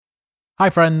Hi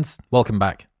friends, welcome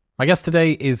back. My guest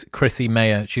today is Chrissie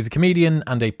Mayr. She's a comedian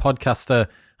and a podcaster,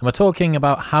 and we're talking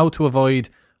about how to avoid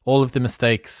all of the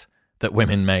mistakes that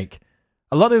women make.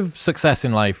 A lot of success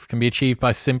in life can be achieved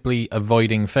by simply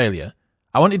avoiding failure.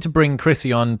 I wanted to bring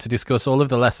Chrissie on to discuss all of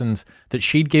the lessons that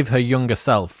she'd give her younger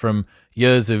self from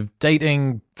years of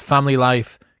dating, family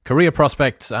life, career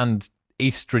prospects, and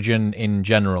estrogen in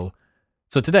general.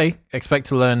 So today, expect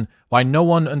to learn why no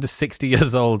one under 60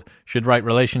 years old should write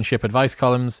relationship advice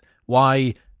columns,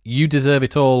 why you deserve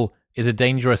it all is a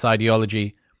dangerous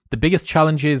ideology, the biggest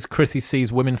challenges Chrissie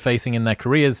sees women facing in their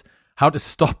careers, how to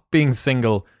stop being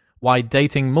single, why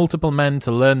dating multiple men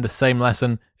to learn the same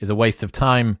lesson is a waste of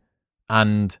time,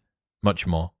 and much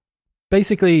more.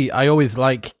 Basically, I always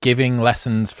like giving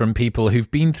lessons from people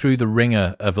who've been through the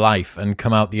ringer of life and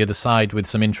come out the other side with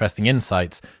some interesting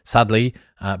insights. Sadly,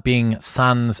 being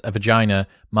sans a vagina,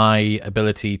 my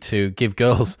ability to give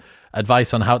girls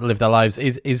advice on how to live their lives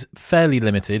is fairly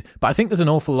limited, but I think there's an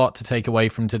awful lot to take away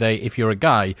from today if you're a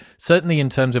guy, certainly in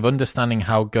terms of understanding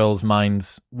how girls'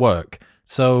 minds work.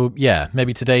 So yeah,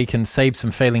 maybe today can save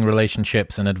some failing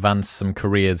relationships and advance some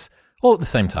careers all at the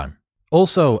same time.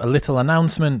 Also, a little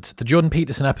announcement. The Jordan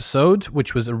Peterson episode,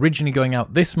 which was originally going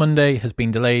out this Monday, has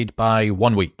been delayed by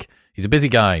 1 week. He's a busy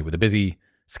guy with a busy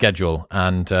schedule,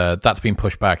 and that's been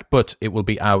pushed back, but it will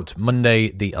be out Monday,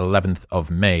 the 11th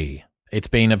of May. It's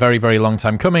been a very, very long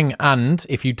time coming, and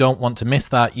if you don't want to miss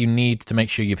that, you need to make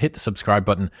sure you've hit the subscribe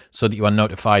button so that you are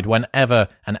notified whenever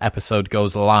an episode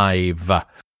goes live.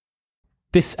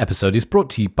 This episode is brought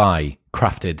to you by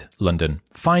Crafted London.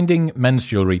 Finding men's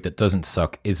jewellery that doesn't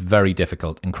suck is very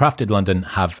difficult, and Crafted London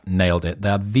have nailed it.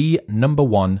 They're the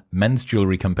 #1 men's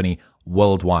jewellery company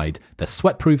worldwide. They're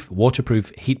sweatproof,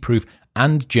 waterproof, heatproof,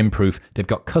 and gym-proof. They've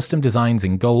got custom designs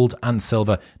in gold and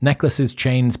silver, necklaces,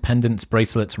 chains, pendants,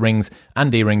 bracelets, rings,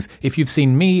 and earrings. If you've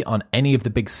seen me on any of the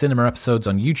big cinema episodes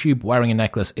on YouTube wearing a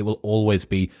necklace, it will always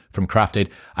be from Crafted.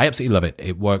 I absolutely love it.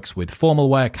 It works with formal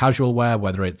wear, casual wear,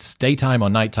 whether it's daytime or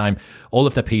nighttime. All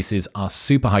of their pieces are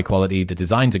super high quality. The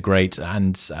designs are great,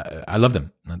 and I love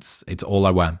them. It's all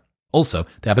I wear. Also,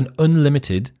 they have an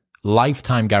unlimited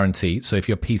lifetime guarantee, so if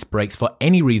your piece breaks for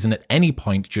any reason at any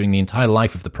point during the entire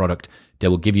life of the product, they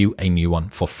will give you a new one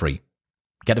for free.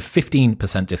 Get a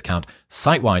 15% discount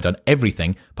site-wide on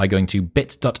everything by going to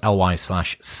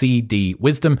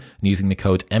bit.ly/cdwisdom and using the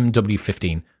code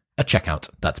MW15 at checkout.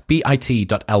 That's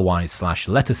bit.ly/C_D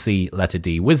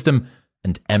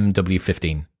and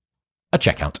MW15 at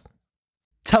checkout.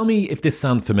 Tell me if this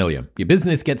sounds familiar. Your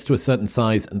business gets to a certain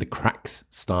size and the cracks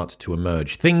start to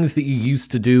emerge. Things that you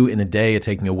used to do in a day are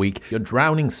taking a week. You're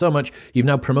drowning so much, you've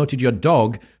now promoted your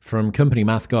dog from company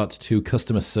mascot to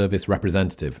customer service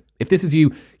representative. If this is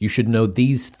you, you should know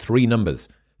these three numbers: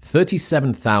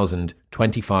 37,000,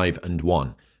 25, and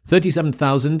 1.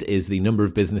 37,000 is the number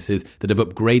of businesses that have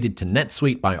upgraded to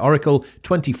NetSuite by Oracle.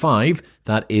 25,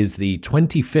 that is the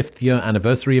 25th year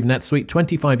anniversary of NetSuite.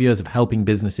 25 years of helping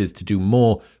businesses to do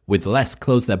more with less,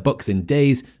 close their books in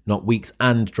days, not weeks,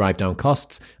 and drive down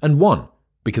costs. And 1,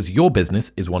 because your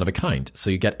business is one of a kind. So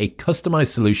you get a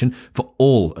customized solution for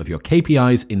all of your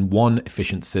KPIs in one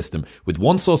efficient system. With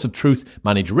one source of truth,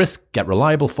 manage risk, get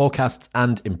reliable forecasts,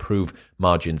 and improve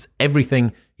margins.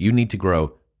 Everything you need to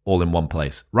grow all in one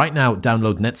place. Right now,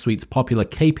 download NetSuite's popular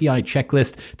KPI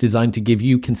checklist designed to give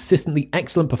you consistently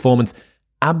excellent performance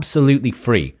absolutely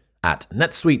free at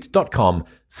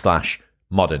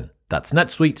netsuite.com/modern. That's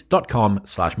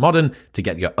netsuite.com/modern to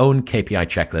get your own KPI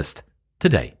checklist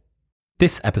today.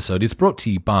 This episode is brought to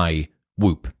you by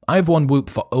Whoop. I've worn Whoop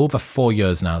for over 4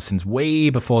 years now, since way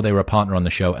before they were a partner on the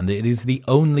show, and it is the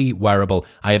only wearable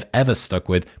I have ever stuck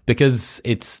with because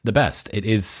it's the best. It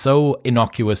is so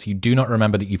innocuous, you do not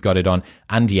remember that you've got it on,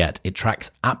 and yet it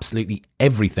tracks absolutely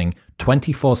everything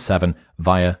 24/7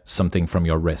 via something from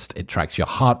your wrist. It tracks your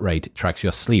heart rate, it tracks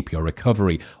your sleep, your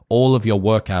recovery, all of your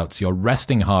workouts, your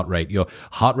resting heart rate, your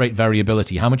heart rate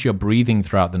variability, how much you're breathing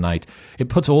throughout the night. It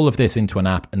puts all of this into an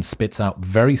app and spits out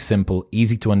very simple,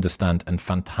 easy to understand, and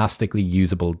fantastically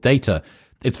usable data.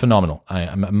 It's phenomenal. I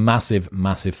am a massive,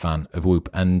 massive fan of Whoop,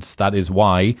 and that is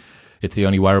why it's the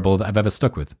only wearable that I've ever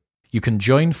stuck with. You can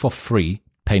join for free,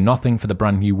 pay nothing for the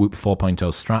brand new Whoop 4.0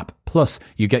 strap, plus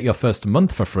you get your first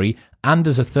month for free, and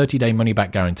there's a 30-day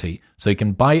money-back guarantee. So you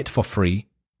can buy it for free,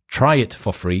 try it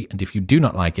for free, and if you do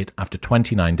not like it, after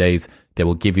 29 days, they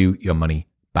will give you your money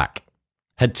back.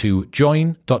 Head to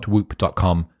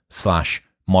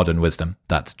join.whoop.com/modernwisdom.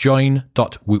 That's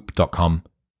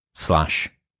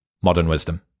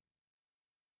join.whoop.com/modernwisdom.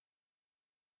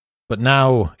 But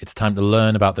now it's time to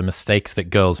learn about the mistakes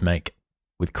that girls make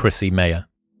with Chrissie Mayr.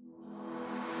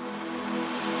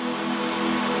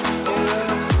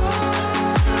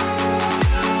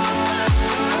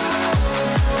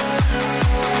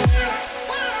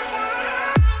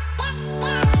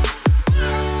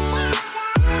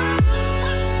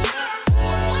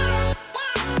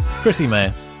 Chrissie,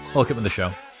 Mayr, welcome to the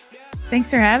show. Thanks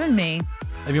for having me.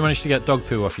 Have you managed to get dog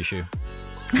poo off your shoe?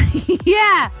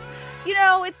 Yeah.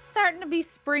 It's starting to be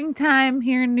springtime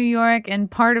here in New York, and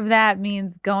part of that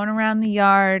means going around the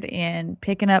yard and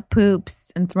picking up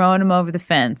poops and throwing them over the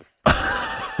fence.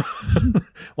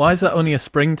 Why is that only a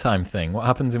springtime thing? What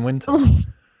happens in winter?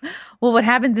 Well, what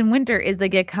happens in winter is they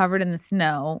get covered in the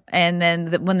snow, and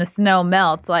then when the snow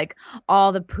melts, like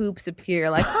all the poops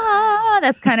appear. Like,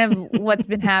 that's kind of what's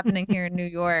been happening here in New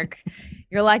York.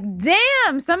 You're like,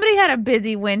 damn, somebody had a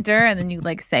busy winter, and then you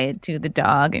like say it to the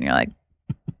dog, and you're like,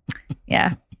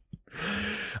 yeah.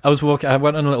 I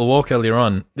went on a little walk earlier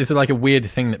on. This is like a weird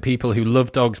thing that people who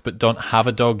love dogs but don't have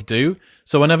a dog do.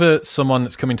 So whenever someone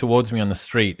that's coming towards me on the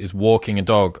street is walking a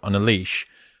dog on a leash,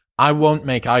 I won't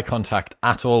make eye contact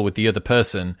at all with the other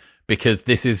person, because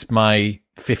this is my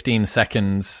 15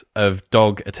 seconds of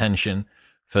dog attention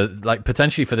for like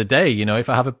potentially for the day, if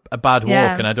I have a bad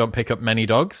walk and I don't pick up many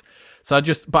dogs. So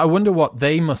but I wonder what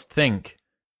they must think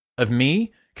of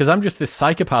me, because I'm just this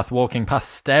psychopath walking past,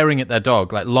 staring at their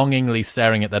dog, like longingly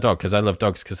staring at their dog, because I love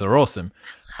dogs because they're awesome.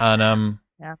 And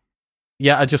I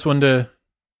wonder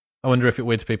if it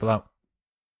weirds people out.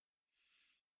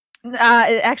 It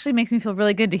actually makes me feel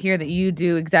really good to hear that you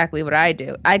do exactly what I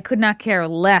do. I could not care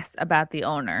less about the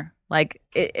owner. Like,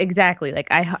 exactly. Like,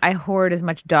 I hoard as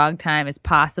much dog time as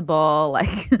possible.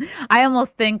 Like, I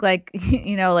almost think like,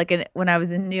 when I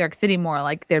was in New York City more,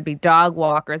 like there'd be dog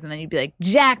walkers, and then you'd be like,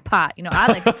 jackpot.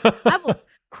 I will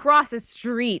cross a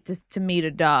street to meet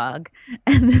a dog.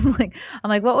 And then I'm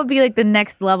like, what would be like the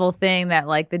next level thing that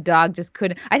like the dog just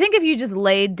couldn't? I think if you just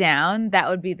laid down, that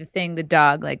would be the thing the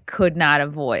dog like could not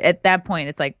avoid. At that point,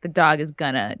 it's like the dog is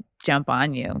gonna jump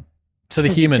on you. So the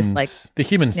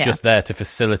human's just there to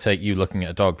facilitate you looking at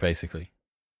a dog, basically.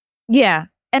 Yeah.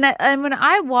 And when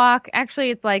I walk, actually,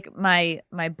 it's like my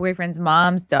boyfriend's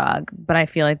mom's dog, but I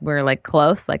feel like we're like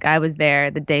close. Like I was there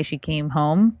the day she came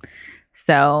home.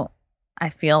 So I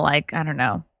feel like, I don't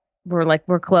know,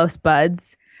 we're close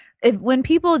buds. When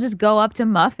people just go up to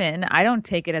Muffin, I don't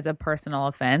take it as a personal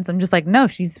offense. I'm just like, no,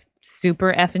 she's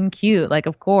super effing cute. Like,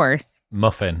 of course.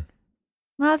 Muffin.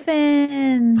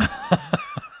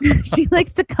 She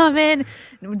likes to come in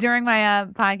during my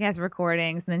podcast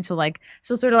recordings, and then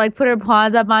she'll sort of like put her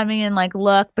paws up on me and like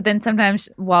look, but then sometimes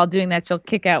while doing that she'll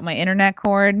kick out my internet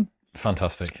cord.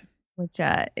 Fantastic. Which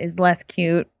is less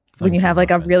cute when you have like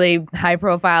Muffin. A really high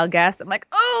profile guest. I'm like,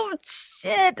 oh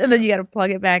shit, and then you got to plug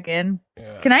it back in.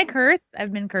 Yeah. Can I curse?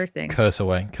 I've been cursing. Curse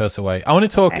away. I want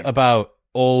to talk about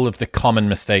all of the common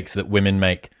mistakes that women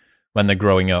make when they're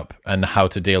growing up and how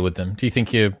to deal with them. Do you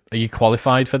think are you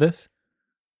qualified for this?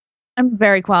 I'm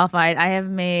very qualified. I have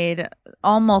made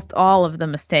almost all of the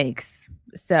mistakes.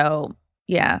 So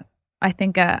yeah, I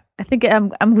think I'm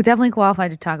definitely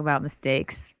qualified to talk about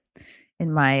mistakes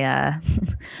in my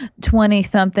 20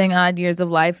 something odd years of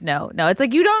life. No, it's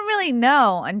like you don't really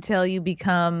know until you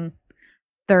become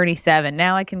 37.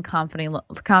 Now I can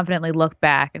confidently look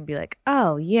back and be like,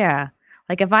 oh yeah,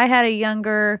 like if I had a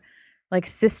younger like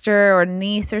sister or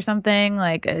niece or something,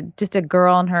 like just a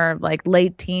girl in her like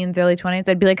late teens, early 20s,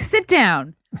 I'd be like, sit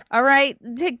down. All right.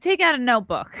 Take out a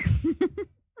notebook.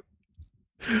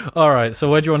 All right.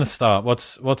 So where do you want to start?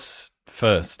 What's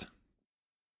first?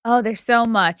 Oh, there's so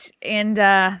much. And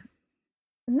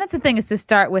that's the thing, is to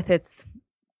start with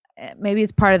maybe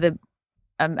it's part of the,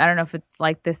 I don't know if it's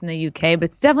like this in the UK, but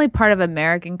it's definitely part of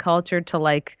American culture to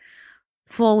like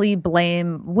fully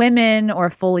blame women or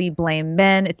fully blame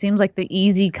men. It seems like the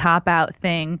easy cop-out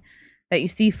thing that you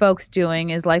see folks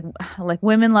doing is like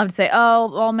women love to say,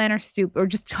 oh, all men are stupid, or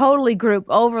just totally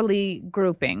overly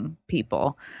grouping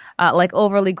people, like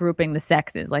overly grouping the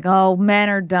sexes, like, oh, men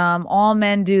are dumb, all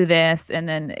men do this. And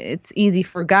then it's easy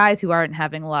for guys who aren't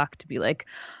having luck to be like,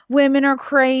 women are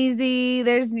crazy,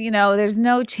 there's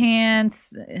no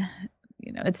chance,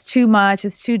 it's too much,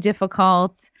 it's too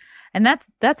difficult. And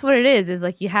that's what it is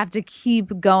like you have to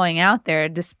keep going out there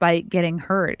despite getting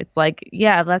hurt. It's like,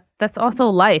 yeah, that's also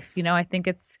life. I think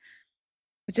it's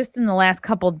just in the last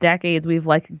couple decades we've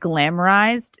like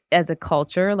glamorized as a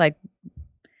culture like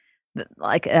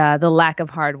the lack of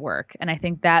hard work. And I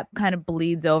think that kind of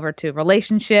bleeds over to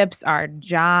relationships, our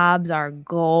jobs, our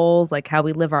goals, like how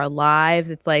we live our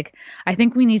lives. It's like I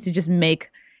think we need to just make,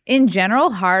 in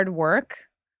general, hard work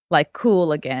like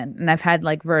cool again. And I've had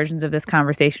like versions of this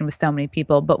conversation with so many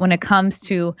people, but when it comes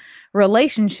to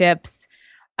relationships,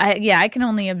 I can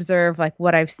only observe like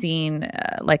what I've seen,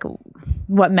 like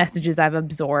what messages I've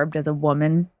absorbed as a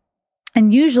woman.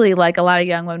 And usually like a lot of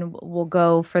young women will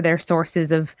go for their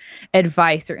sources of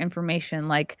advice or information,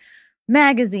 like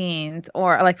magazines,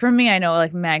 or like for me, I know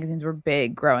like magazines were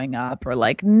big growing up, or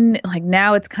like like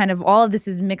now it's kind of all of this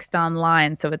is mixed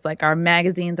online. So it's like our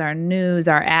magazines, our news,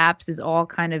 our apps is all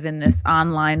kind of in this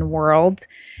online world.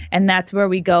 And that's where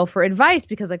we go for advice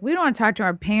because like we don't want to talk to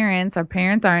our parents. Our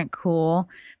parents aren't cool.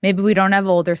 Maybe we don't have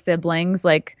older siblings,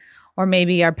 like, or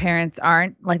maybe our parents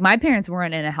aren't like my parents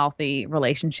weren't in a healthy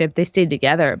relationship. They stayed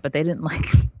together, but they didn't like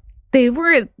they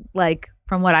were like,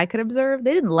 from what I could observe,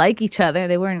 they didn't like each other.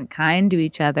 They weren't kind to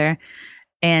each other.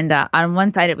 And on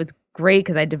one side, it was great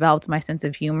because I developed my sense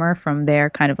of humor from their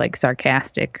kind of like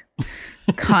sarcastic,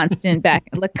 constant back,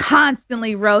 like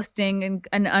constantly roasting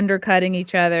and undercutting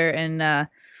each other. And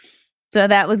so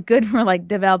that was good for like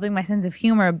developing my sense of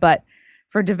humor. But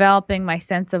for developing my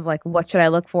sense of like, what should I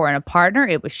look for in a partner?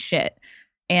 It was shit.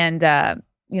 And, a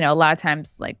lot of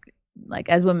times like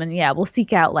as women, yeah, we'll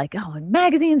seek out like, oh,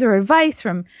 magazines or advice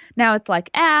from now it's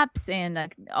like apps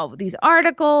and these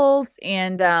articles.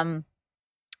 And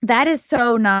that is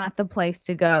so not the place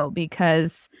to go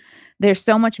because there's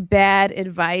so much bad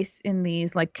advice in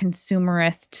these like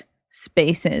consumerist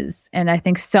spaces. And I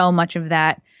think so much of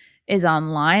that is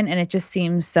online, and it just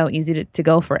seems so easy to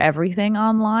go for everything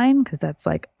online because that's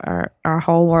like our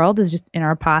whole world is just in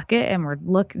our pocket and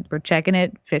we're checking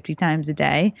it 50 times a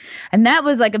day. And that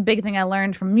was like a big thing I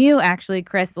learned from you actually,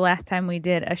 Chris, the last time we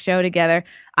did a show together.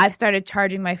 I've started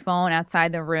charging my phone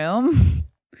outside the room.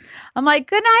 I'm like,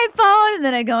 good night, phone. And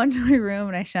then I go into my room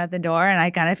and I shut the door and I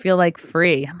kind of feel like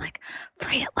free. I'm like,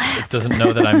 free at last. It doesn't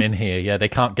know that I'm in here. Yeah, they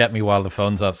can't get me while the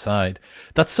phone's outside.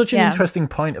 That's such an interesting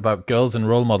point about girls and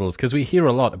role models because we hear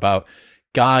a lot about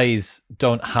guys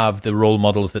don't have the role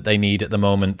models that they need at the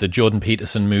moment. The Jordan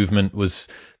Peterson movement was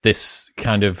this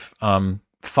kind of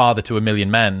father to a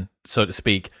million men, so to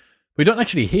speak. We don't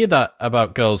actually hear that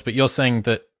about girls, but you're saying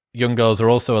that young girls are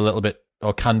also a little bit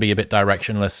or can be a bit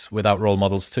directionless without role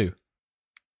models too.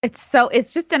 It's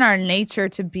just in our nature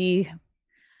to be,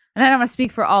 and I don't want to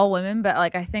speak for all women, but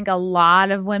like I think a lot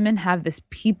of women have this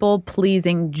people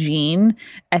pleasing gene.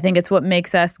 I think it's what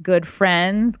makes us good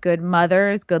friends, good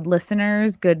mothers, good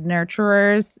listeners, good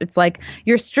nurturers. It's like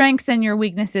your strengths and your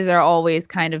weaknesses are always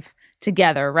kind of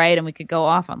together, right? And we could go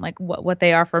off on like what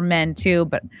they are for men too,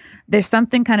 but there's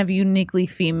something kind of uniquely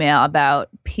female about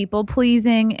people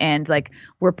pleasing, and like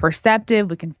we're perceptive,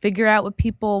 we can figure out what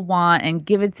people want and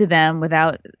give it to them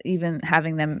without even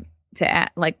having them to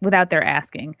like without their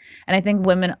asking. And I think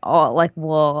women all like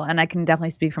will, and I can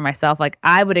definitely speak for myself, like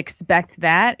I would expect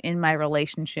that in my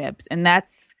relationships, and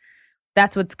that's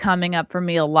what's coming up for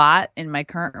me a lot in my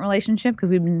current relationship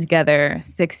because we've been together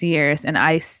 6 years and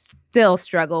I still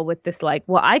struggle with this like,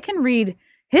 well, I can read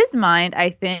his mind, I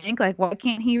think, like why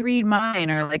can't he read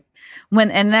mine? Or like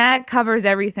and that covers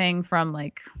everything from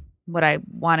like what I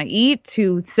want to eat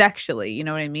to sexually, you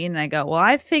know what I mean? And I go, well,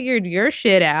 I figured your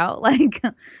shit out, like,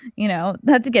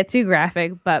 not to get too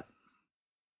graphic, but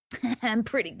I'm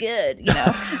pretty good,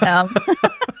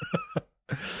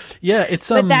 Yeah, it's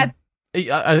but that's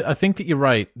I think that you're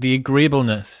right. The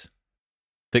agreeableness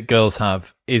that girls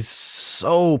have is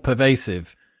so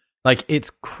pervasive. Like, it's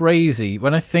crazy.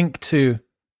 When I think to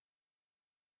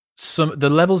the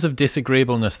levels of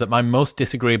disagreeableness that my most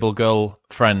disagreeable girl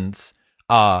friends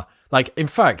are, like, in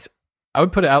fact, I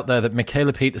would put it out there that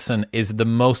Michaela Peterson is the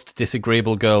most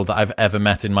disagreeable girl that I've ever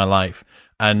met in my life.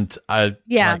 And she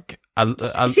was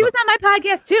on my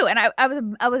podcast too, and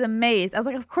I was amazed. I was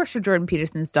like, of course you're Jordan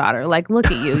Peterson's daughter. Like, look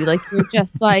at you. Like, you're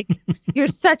just like, you're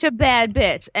such a bad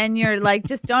bitch, and you're like,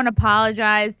 just don't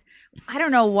apologize. I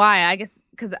don't know why. I guess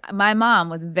because my mom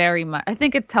was very much. I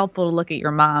think it's helpful to look at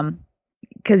your mom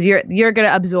because you're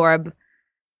gonna absorb,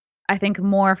 I think,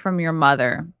 more from your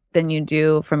mother than you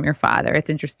do from your father. It's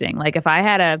interesting. Like if I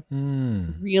had a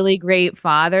really great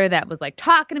father that was like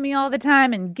talking to me all the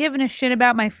time and giving a shit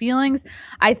about my feelings,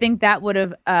 I think that would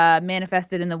have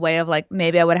manifested in the way of like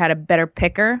maybe I would have had a better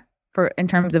picker in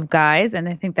terms of guys. And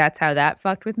I think that's how that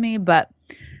fucked with me. But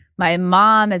my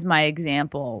mom is my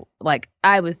example. Like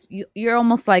you're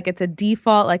almost like it's a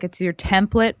default, like it's your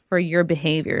template for your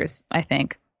behaviors, I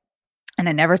think. And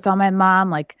I never saw my mom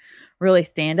like really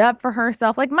stand up for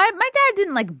herself. Like my dad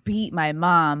didn't like beat my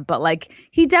mom, but like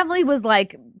he definitely was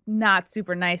like not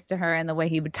super nice to her in the way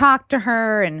he would talk to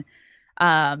her, and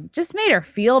just made her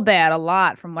feel bad a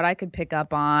lot from what I could pick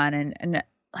up on. And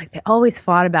like they always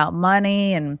fought about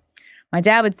money, and my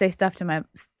dad would say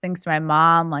things to my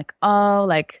mom like, oh,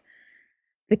 like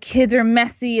the kids are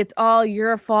messy, it's all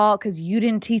your fault because you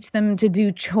didn't teach them to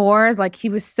do chores. Like he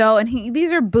was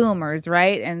these are boomers,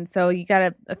 right? And so you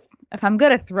gotta if I'm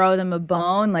going to throw them a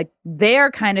bone, like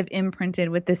they're kind of imprinted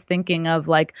with this thinking of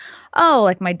like, oh,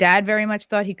 like my dad very much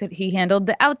thought he handled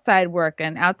the outside work,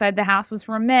 and outside the house was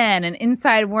for men, and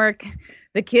inside work,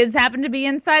 the kids happen to be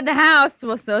inside the house.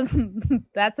 Well, so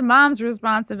that's a mom's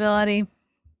responsibility.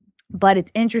 But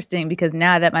it's interesting because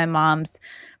now that my mom's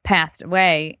passed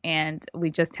away and we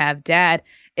just have dad,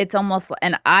 it's almost,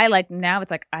 and I like now it's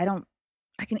like, I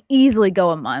can easily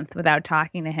go a month without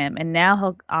talking to him. And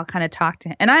now I'll kind of talk to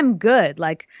him. And I'm good.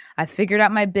 Like I figured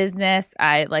out my business.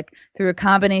 I like through a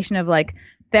combination of like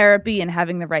therapy and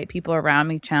having the right people around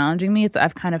me challenging me.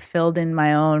 I've kind of filled in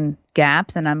my own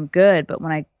gaps and I'm good. But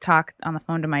when I talk on the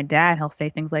phone to my dad, he'll say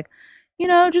things like,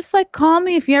 just like call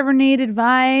me if you ever need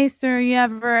advice or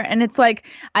and it's like,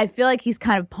 I feel like he's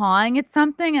kind of pawing at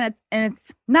something, and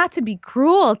it's not to be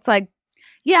cruel. It's like,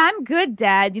 yeah, I'm good,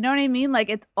 Dad. You know what I mean? Like,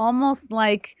 it's almost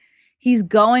like he's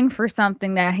going for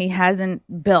something that he hasn't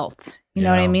built. You know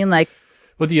what I mean? Like,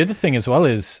 well, the other thing as well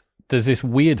is there's this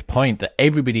weird point that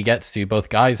everybody gets to, both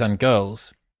guys and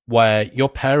girls, where your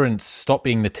parents stop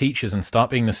being the teachers and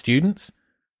start being the students.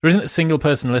 There isn't a single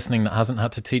person listening that hasn't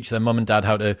had to teach their mum and dad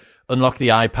how to unlock the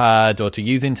iPad or to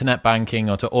use internet banking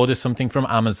or to order something from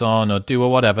Amazon or do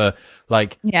or whatever.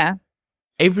 Like, yeah,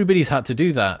 everybody's had to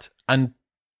do that. And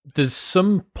there's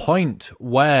some point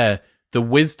where the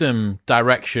wisdom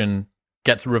direction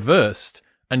gets reversed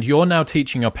and you're now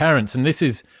teaching your parents. And this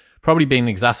is probably being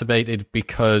exacerbated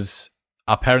because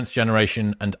our parents'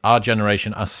 generation and our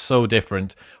generation are so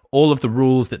different. All of the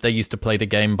rules that they used to play the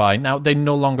game by, now they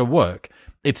no longer work.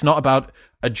 It's not about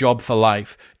a job for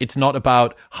life. It's not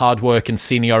about hard work and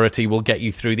seniority will get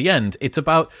you through the end. It's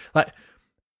about like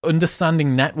understanding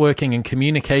networking and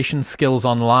communication skills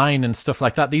online and stuff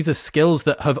like that. These are skills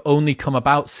that have only come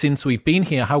about since we've been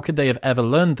here. How could they have ever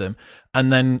learned them?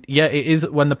 And then, yeah, it is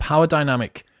when the power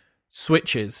dynamic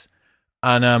switches.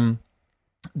 And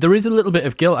there is a little bit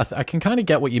of guilt. I can kind of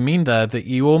get what you mean there, that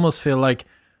you almost feel like,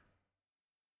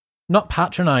 not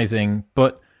patronizing,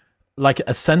 but like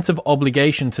a sense of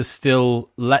obligation to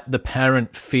still let the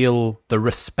parent feel the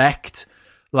respect.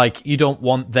 Like you don't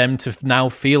want them to now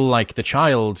feel like the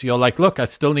child. You're like, look, I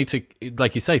still need to,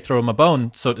 like you say, throw them a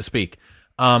bone, so to speak.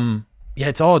 Yeah,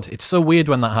 it's odd. It's so weird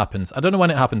when that happens. I don't know when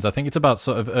it happens. I think it's about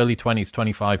sort of early 20s,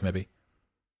 25 maybe.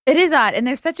 It is odd. And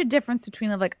there's such a difference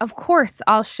between like, of course,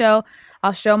 I'll show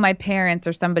my parents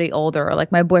or somebody older or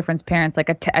like my boyfriend's parents like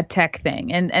a tech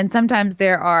thing. And sometimes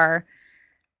there are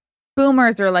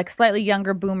boomers or like slightly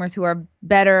younger boomers who are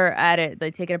better at it. They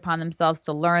take it upon themselves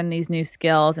to learn these new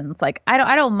skills. And it's like,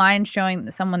 I don't mind showing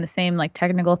someone the same like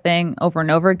technical thing over and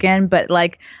over again. But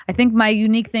like, I think my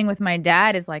unique thing with my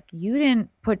dad is like, you didn't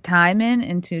put time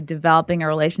into developing a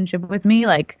relationship with me,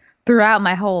 like throughout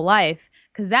my whole life.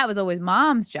 Cause that was always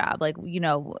mom's job. Like,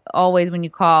 always when you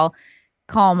call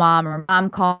mom or mom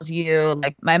calls you,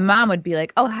 like my mom would be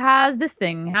like, oh, how's this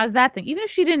thing? How's that thing? Even if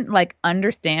she didn't like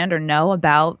understand or know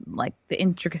about like the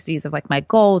intricacies of like my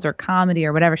goals or comedy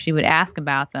or whatever, she would ask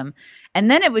about them.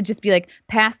 And then it would just be like,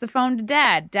 pass the phone to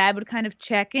dad. Dad would kind of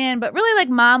check in, but really like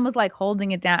mom was like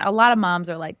holding it down. A lot of moms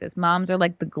are like this. Moms are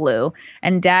like the glue,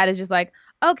 and dad is just like,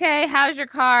 okay, how's your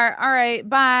car? All right,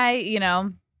 bye.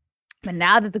 But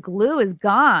now that the glue is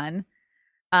gone,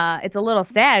 it's a little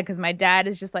sad because my dad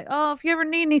is just like, oh, if you ever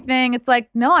need anything, it's like,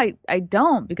 no, I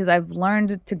don't, because I've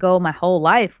learned to go my whole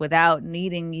life without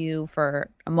needing you for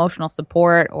emotional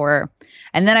support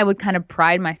and then I would kind of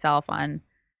pride myself on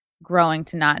growing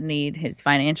to not need his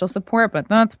financial support, but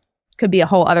that could be a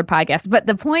whole other podcast. But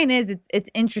the point is, it's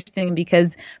interesting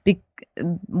because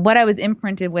what I was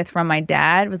imprinted with from my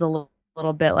dad was a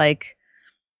little bit like,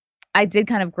 I did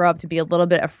kind of grow up to be a little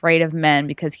bit afraid of men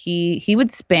because he would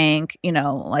spank,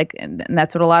 like, and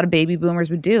that's what a lot of baby boomers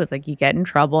would do. It's like you get in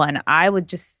trouble. And I would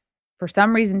just, for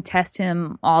some reason, test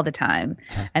him all the time.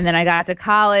 And then I got to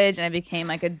college and I became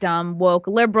like a dumb, woke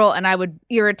liberal, and I would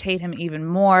irritate him even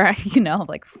more,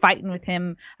 like fighting with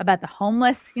him about the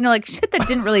homeless, like shit that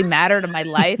didn't really matter to my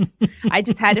life. I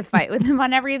just had to fight with him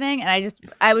on everything. And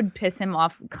I would piss him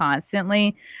off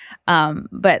constantly.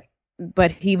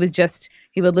 But he would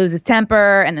lose his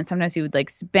temper, and then sometimes he would like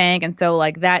spank. And so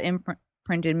like that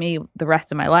imprinted me the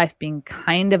rest of my life, being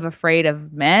kind of afraid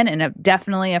of men and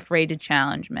definitely afraid to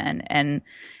challenge men. And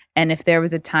if there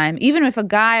was a time, even if a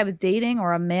guy I was dating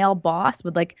or a male boss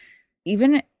would like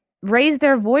even raise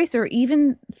their voice or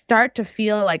even start to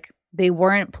feel like they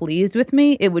weren't pleased with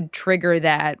me, it would trigger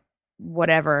that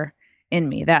whatever in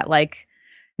me, that like,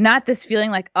 not this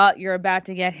feeling like, oh, you're about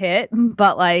to get hit,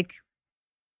 but like,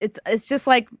 it's just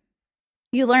like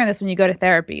you learn this when you go to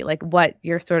therapy, like what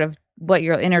your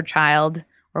inner child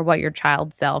or what your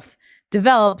child self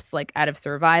develops like out of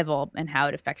survival and how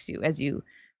it affects you as you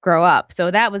grow up. So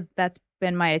that's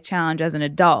been my challenge as an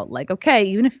adult. Like, okay,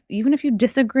 even if you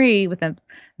disagree with a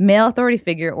male authority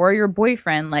figure or your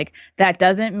boyfriend, like that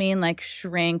doesn't mean like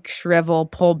shrink, shrivel,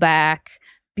 pull back,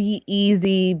 be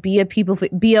easy, be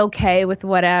okay with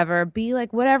whatever, be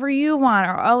like whatever you want,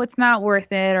 or oh, it's not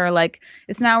worth it, or like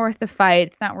it's not worth the fight,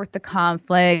 it's not worth the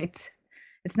conflict,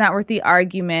 it's not worth the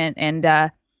argument.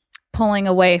 And pulling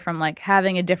away from like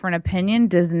having a different opinion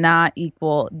does not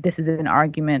equal this is an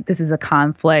argument, this is a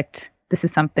conflict, this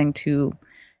is something to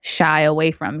shy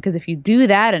away from. Because if you do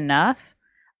that enough,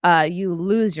 you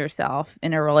lose yourself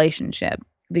in a relationship.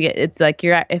 It's like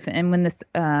when this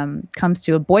comes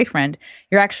to a boyfriend,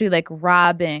 you're actually like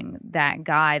robbing that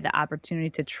guy the opportunity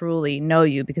to truly know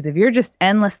you. Because if you're just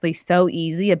endlessly so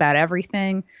easy about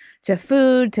everything, to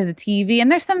food, to the TV,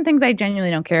 and there's some things I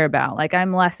genuinely don't care about. Like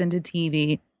I'm less into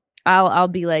TV. I'll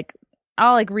be like,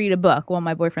 I'll like read a book while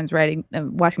my boyfriend's watching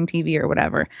TV or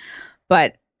whatever.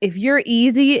 But if you're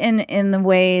easy in the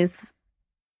ways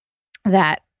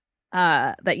that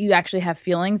you actually have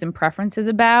feelings and preferences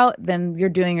about, then you're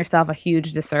doing yourself a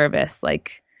huge disservice.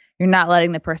 Like you're not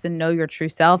letting the person know your true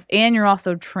self, and you're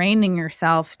also training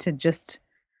yourself to just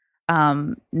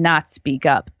not speak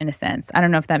up in a sense. I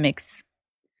don't know if that makes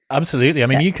Absolutely. I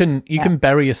mean, you can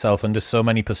bury yourself under so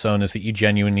many personas that you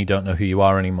genuinely don't know who you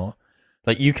are anymore.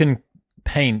 Like you can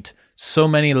paint so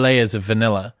many layers of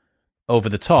vanilla over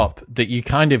the top that you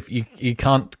kind of you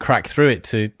can't crack through it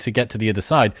to get to the other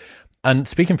side. And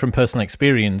speaking from personal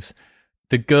experience,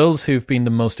 the girls who've been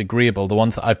the most agreeable, the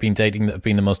ones that I've been dating that have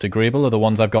been the most agreeable, are the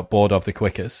ones I've got bored of the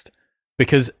quickest.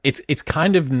 Because it's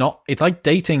kind of not, it's like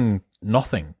dating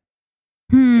nothing.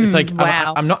 It's like,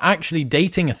 wow. I'm not actually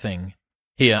dating a thing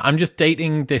here. I'm just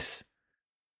dating this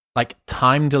like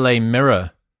time delay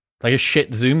mirror, like a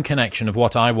shit Zoom connection of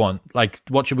what I want. Like,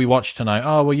 what should we watch tonight?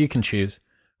 Oh, well, you can choose.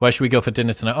 Where should we go for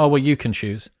dinner tonight? Oh, well, you can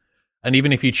choose. And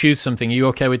even if you choose something, are you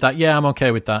okay with that? Yeah, I'm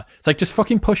okay with that. It's like, just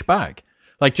fucking push back.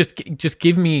 Like, just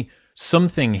give me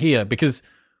something here. Because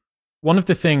one of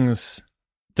the things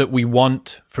that we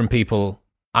want from people,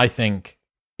 I think,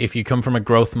 if you come from a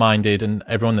growth-minded, and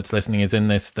everyone that's listening is in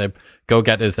this, they're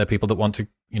go-getters, they're people that want to,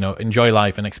 enjoy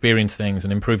life and experience things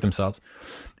and improve themselves.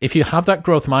 If you have that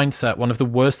growth mindset, one of the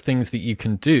worst things that you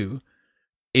can do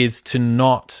is to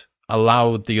not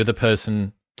allow the other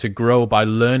person to grow by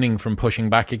learning from pushing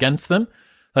back against them.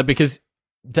 Like, because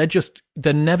they're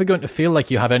never going to feel like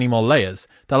you have any more layers.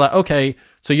 They're like, okay,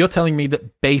 so you're telling me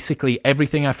that basically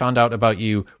everything I found out about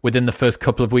you within the first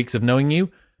couple of weeks of knowing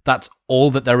you, that's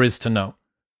all that there is to know.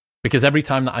 Because every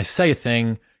time that I say a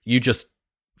thing, you just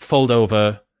fold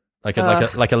over like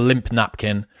a limp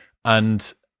napkin,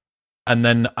 and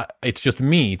then it's just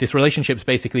me. This relationship's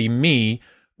basically me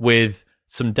with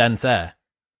some dense air.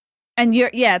 And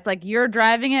it's like you're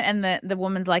driving it, and the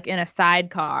woman's like in a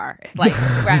sidecar. It's like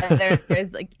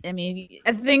there's like, I mean,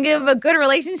 I think of a good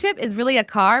relationship is really a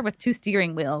car with two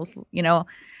steering wheels,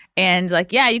 and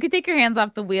like, yeah, you could take your hands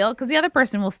off the wheel because the other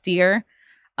person will steer.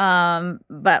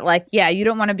 But like, yeah, you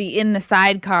don't want to be in the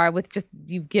sidecar with just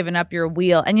you've given up your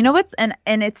wheel. And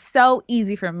and it's so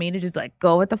easy for me to just like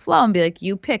go with the flow and be like,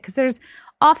 you pick, because there's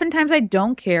oftentimes I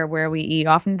don't care where we eat.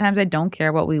 Oftentimes I don't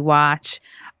care what we watch.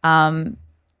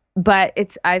 But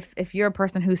if you're a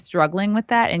person who's struggling with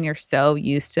that and you're so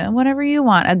used to whatever you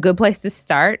want, a good place to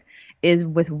start is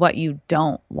with what you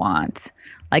don't want.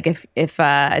 Like if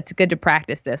it's good to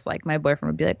practice this, like my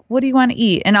boyfriend would be like, what do you want to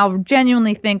eat? And I'll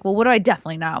genuinely think, well, what do I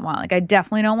definitely not want? Like I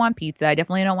definitely don't want pizza. I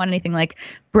definitely don't want anything like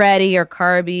bready or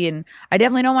carby. And I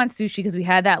definitely don't want sushi because we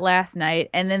had that last night.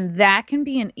 And then that can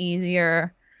be an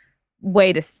easier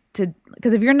way to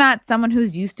because if you're not someone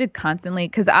who's used to constantly,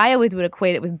 because I always would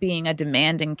equate it with being a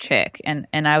demanding chick, and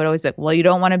I would always be like, well, you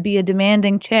don't want to be a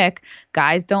demanding chick,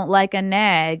 guys don't like a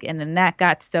nag. And then that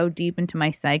got so deep into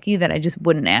my psyche that I just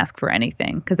wouldn't ask for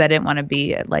anything because I didn't want to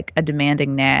be like a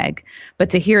demanding nag. But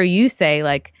to hear you say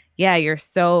like, yeah, you're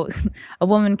so a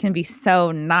woman can be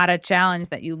so not a challenge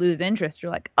that you lose interest,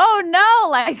 you're like, oh no,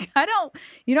 like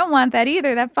you don't want that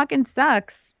either, that fucking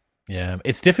sucks. Yeah,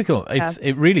 it's difficult.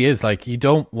 It really is. Like, you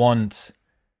don't want,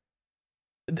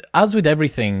 as with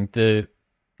everything, the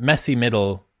messy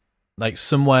middle, like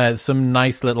somewhere, some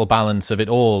nice little balance of it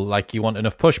all. Like, you want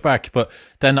enough pushback, but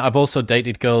then I've also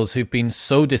dated girls who've been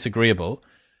so disagreeable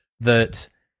that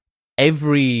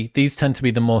these tend to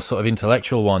be the more sort of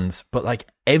intellectual ones, but like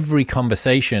every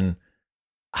conversation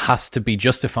has to be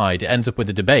justified. It ends up with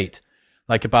a debate.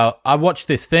 Like about, I watched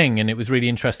this thing and it was really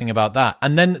interesting about that.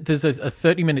 And then there's a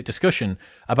 30-minute discussion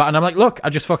about, and I'm like, look, I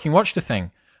just fucking watched a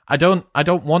thing. I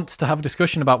don't want to have a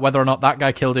discussion about whether or not that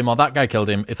guy killed him or that guy killed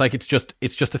him. It's like it's just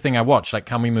a thing I watch. Like,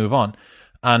 can we move on?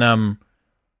 And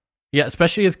yeah,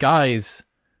 especially as guys,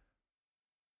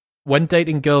 when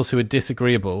dating girls who are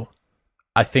disagreeable,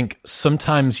 I think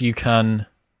sometimes you can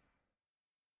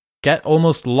get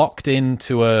almost locked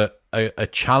into a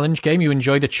challenge game. You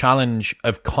enjoy the challenge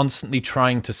of constantly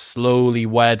trying to slowly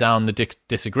wear down the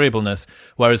disagreeableness.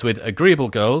 Whereas with agreeable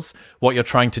girls, what you're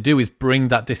trying to do is bring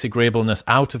that disagreeableness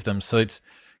out of them. So it's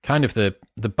kind of the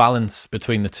balance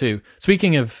between the two.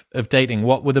 Speaking of dating,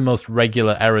 what were the most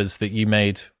regular errors that you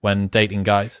made when dating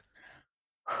guys?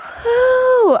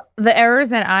 The errors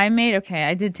that I made. Okay,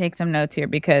 I did take some notes here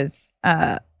because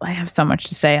I have so much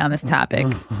to say on this topic.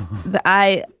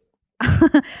 The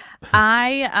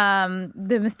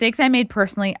mistakes I made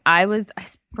personally,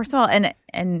 first of all,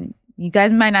 and you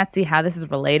guys might not see how this is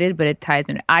related, but it ties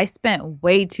in. I spent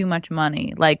way too much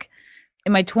money, like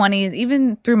in my 20s,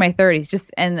 even through my 30s,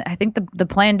 and I think the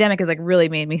pandemic has like really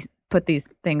made me put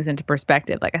these things into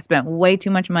perspective. Like I spent way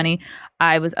too much money.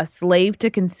 I was a slave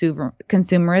to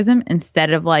consumerism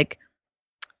instead of like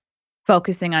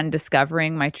focusing on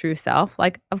discovering my true self.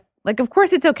 Of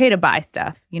course it's okay to buy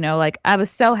stuff, like I was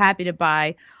so happy to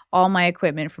buy all my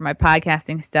equipment for my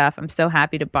podcasting stuff. I'm so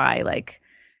happy to buy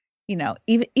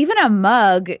even a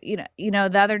mug,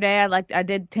 the other day I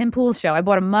did Tim Pool's show. I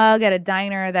bought a mug at a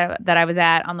diner that I was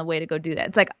at on the way to go do that.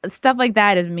 It's like stuff like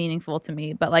that is meaningful to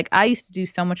me. But like I used to do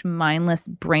so much mindless,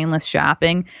 brainless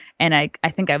shopping, and I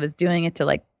think I was doing it to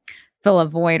like fill a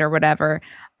void or whatever.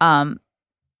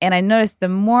 And I noticed the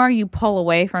more you pull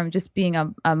away from just being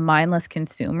a mindless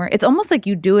consumer, it's almost like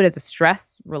you do it as a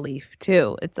stress relief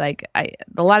too. It's like a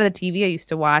lot of the TV I used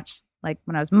to watch, like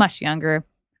when I was much younger,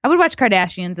 I would watch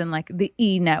Kardashians and like the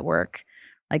E Network,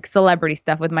 like celebrity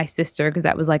stuff with my sister, because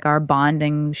that was like our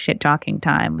bonding shit talking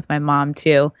time with my mom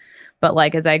too. But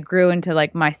like as I grew into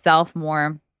like myself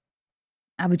more,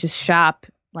 I would just shop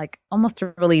like almost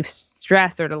to relieve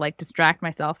stress or to like distract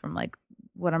myself from like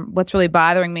what's really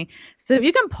bothering me. So if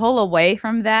you can pull away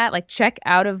from that, like check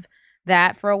out of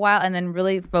that for a while and then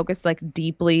really focus like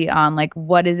deeply on like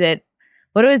what is it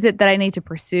that I need to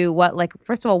pursue? What, like,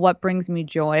 first of all, what brings me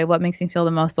joy? What makes me feel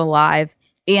the most alive?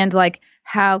 And like,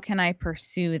 how can I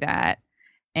pursue that?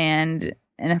 And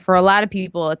for a lot of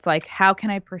people, it's like, how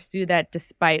can I pursue that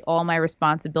despite all my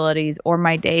responsibilities or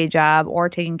my day job or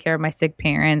taking care of my sick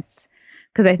parents?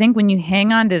 Because I think when you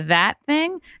hang on to that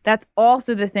thing, that's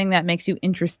also the thing that makes you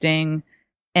interesting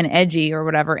and edgy or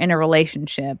whatever in a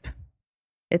relationship.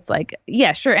 It's like,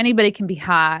 yeah, sure, anybody can be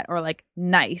hot or like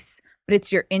nice, but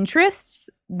it's your interests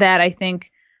that I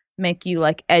think make you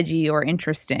like edgy or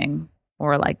interesting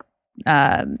or like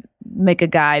make a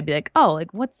guy be like, oh,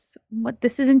 like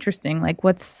this is interesting. Like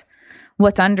what's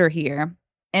under here?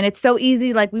 And it's so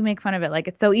easy. Like we make fun of it. Like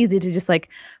it's so easy to just like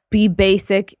be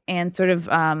basic and sort of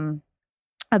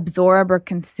absorb or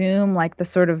consume like the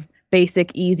sort of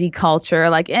basic easy culture,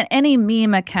 like any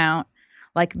meme account,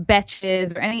 like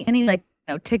Betches or any like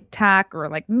TikTok or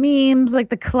like memes, like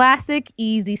the classic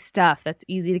easy stuff that's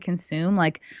easy to consume.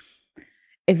 Like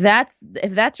if that's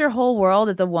your whole world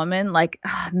as a woman, like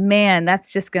man,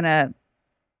 that's just gonna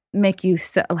make you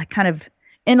so, like kind of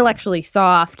intellectually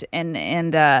soft and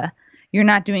you're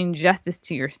not doing justice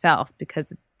to yourself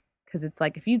because it's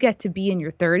like if you get to be in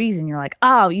your 30s and you're like,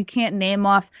 oh, you can't name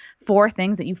off 4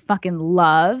 things that you fucking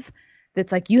love,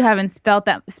 that's like you haven't spent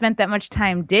that much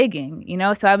time digging,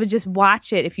 So I would just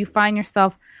watch it if you find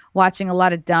yourself watching a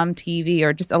lot of dumb TV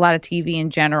or just a lot of TV in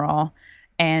general.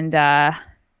 And I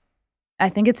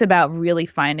think it's about really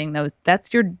finding those. That's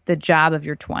the job of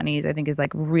your 20s, I think, is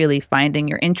like really finding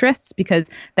your interests, because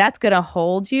that's going to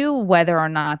hold you whether or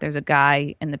not there's a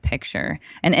guy in the picture.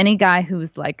 And any guy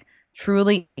who's like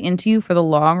truly into you for the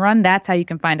long run, that's how you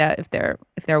can find out if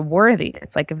they're worthy.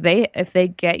 It's like if they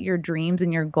get your dreams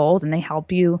and your goals and they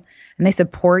help you and they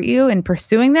support you in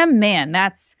pursuing them, man,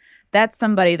 that's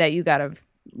somebody that you got to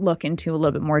look into a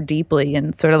little bit more deeply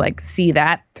and sort of like see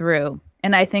that through.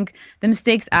 And I think the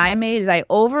mistakes I made is I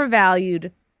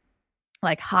overvalued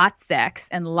like hot sex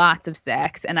and lots of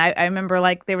sex. And I remember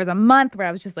like there was a month where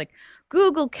I was just like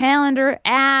Google Calendar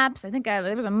apps. I think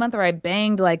there was a month where I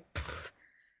banged like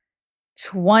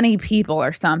 20 people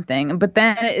or something, but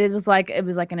then it was like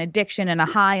an addiction and a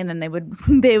high, and then they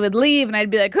would leave and I'd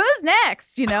be like, who's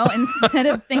next, instead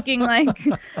of thinking like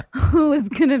who was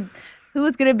gonna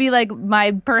be like my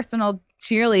personal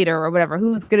cheerleader or whatever,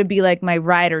 who's gonna be like my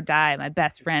ride or die, my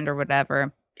best friend or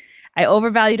whatever. I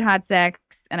overvalued hot sex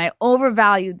and I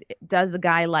overvalued does the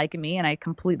guy like me, and I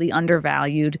completely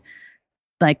undervalued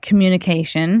like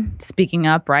communication, speaking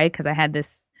up, right? Because I had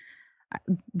this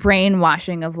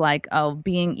brainwashing of like, oh,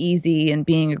 being easy and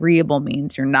being agreeable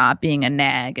means you're not being a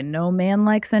nag, and no man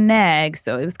likes a nag.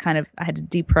 So it was kind of, I had to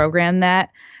deprogram that.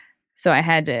 So I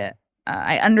had to,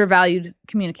 I undervalued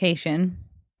communication,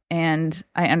 and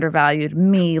I undervalued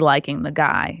me liking the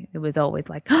guy. It was always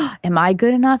like, oh, am I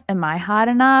good enough? Am I hot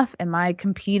enough? Am I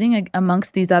competing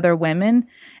amongst these other women?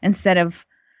 Instead of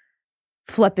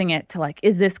flipping it to like,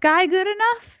 is this guy good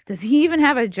enough? Does he even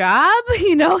have a job?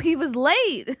 He was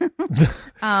late.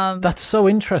 That's so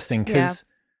interesting, because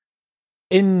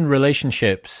in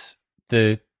relationships,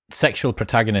 the sexual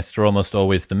protagonists are almost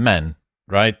always the men,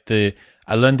 right?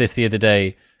 I learned this the other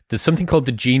day. There's something called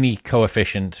the Gini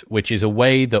coefficient, which is a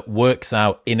way that works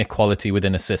out inequality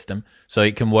within a system. So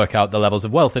it can work out the levels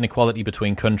of wealth inequality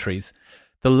between countries.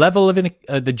 The level of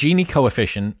the Gini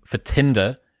coefficient for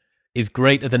Tinder is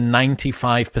greater than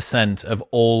 95% of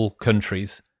all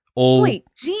countries. Wait,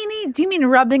 Genie? Do you mean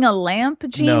rubbing a lamp,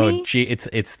 Genie? No,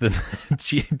 it's the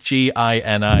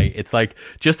GINI. It's like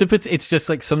it's just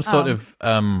like some sort of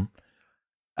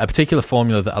a particular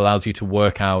formula that allows you to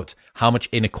work out how much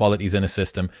inequality is in a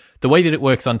system. The way that it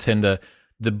works on Tinder,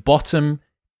 the bottom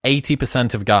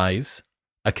 80% of guys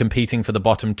are competing for the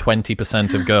bottom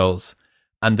 20% of girls,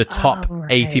 and the top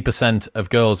 80% of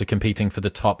girls are competing for the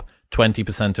top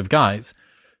 20% of guys.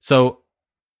 So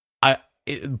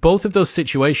both of those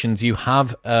situations, you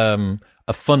have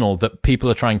a funnel that people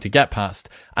are trying to get past.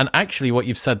 And actually what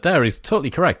you've said there is totally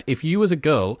correct. If you as a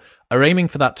girl are aiming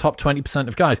for that top 20%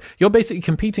 of guys, you're basically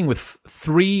competing with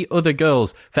 3 other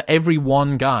girls for every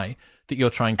one guy that you're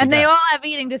trying to get. And they all have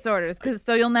eating disorders,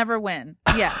 so you'll never win.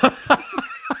 Yeah.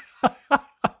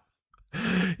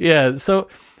 Yeah. So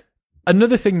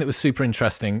another thing that was super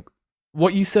interesting,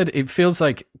 what you said, it feels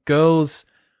like girls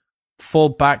fall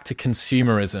back to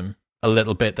consumerism a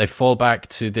little bit. They fall back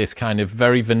to this kind of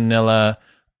very vanilla,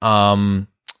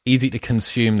 easy to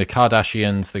consume, the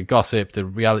Kardashians, the gossip, the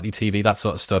reality TV, that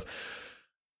sort of stuff.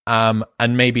 And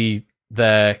maybe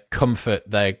their comfort,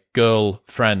 their girl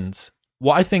friends.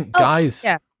 What I think guys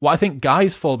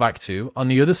fall back to on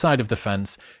the other side of the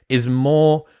fence is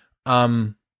more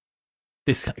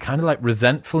this kind of like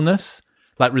resentfulness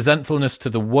to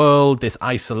the world, this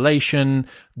isolation,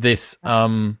 this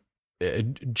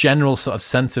general sort of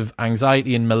sense of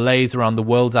anxiety and malaise around the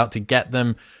world's out to get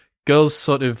them. Girls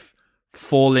sort of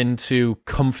fall into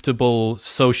comfortable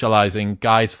socializing,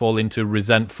 guys fall into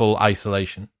resentful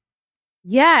isolation.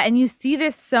 Yeah, and you see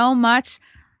this so much.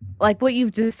 Like what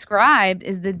you've described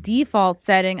is the default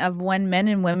setting of when men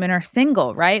and women are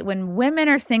single, right? When women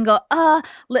are single,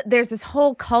 there's this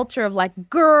whole culture of like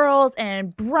girls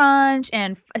and brunch,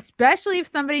 and especially if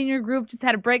somebody in your group just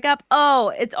had a breakup,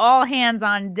 it's all hands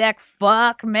on deck.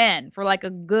 Fuck men for like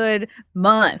a good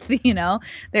month,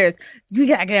 There's, you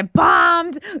gotta get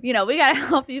bombed, we gotta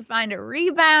help you find a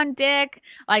rebound dick.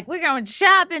 Like we're going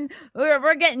shopping,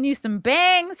 we're getting you some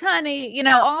bangs, honey.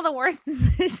 All the worst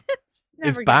decisions.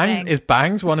 Is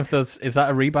bangs one of those? Is that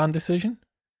a rebound decision?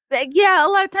 Yeah, a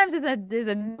lot of times there's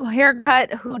a new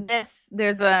haircut.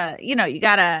 There's a you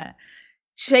gotta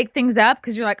shake things up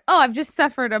because you're like, I've just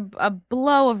suffered a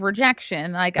blow of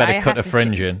rejection. Like better cut a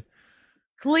fringe in.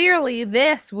 Clearly,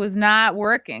 this was not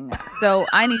working, so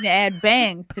I need to add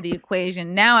bangs to the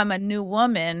equation. Now I'm a new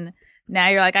woman. Now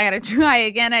you're like, I gotta try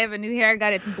again. I have a new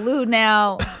haircut. It's blue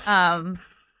now.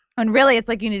 And really, it's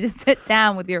like you need to sit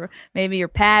down with maybe your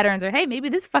patterns, or hey, maybe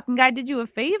this fucking guy did you a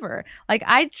favor. Like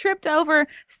I tripped over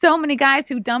so many guys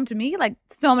who dumped me. Like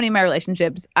so many of my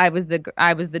relationships, I was the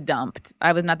dumped.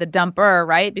 I was not the dumper,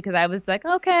 right? Because I was like,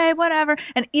 okay, whatever.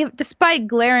 And despite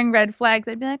glaring red flags,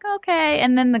 I'd be like, okay.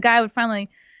 And then the guy would finally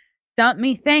dump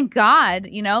me. Thank God,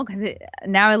 because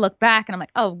now I look back and I'm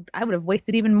like, I would have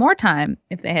wasted even more time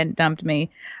if they hadn't dumped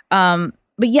me.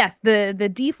 But yes,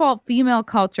 the default female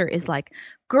culture is like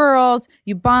girls,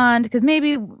 you bond because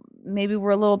maybe we're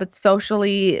a little bit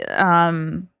socially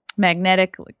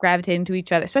magnetic, like gravitating to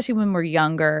each other, especially when we're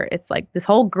younger. It's like this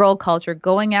whole girl culture,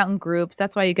 going out in groups.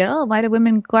 That's why you get, why do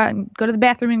women go out and go to the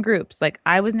bathroom in groups? Like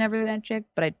I was never that chick,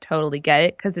 but I totally get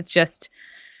it because it's just,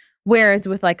 whereas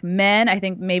with like men, I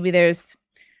think maybe there is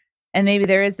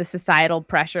the societal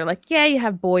pressure. Like, yeah, you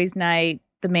have boys' night,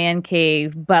 the man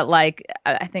cave, but like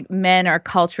I think men are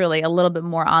culturally a little bit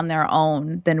more on their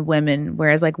own than women,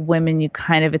 whereas like women, you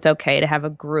kind of, it's okay to have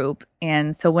a group.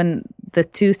 And so when the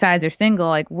two sides are single,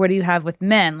 like what do you have with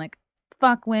men? Like,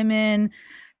 fuck women,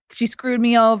 she screwed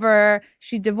me over,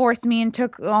 she divorced me and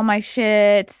took all my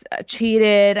shit,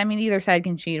 cheated. I mean, either side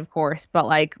can cheat, of course, but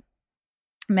like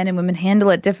men and women handle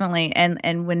it differently.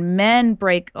 And when men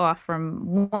break off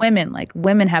from women, like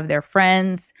women have their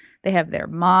friends, they have their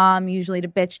mom usually to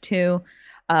bitch to.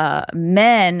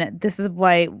 men, this is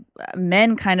why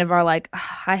men kind of are like,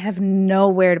 I have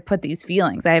nowhere to put these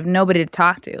feelings. I have nobody to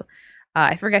talk to.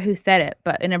 I forget who said it,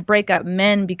 but in a breakup,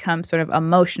 men become sort of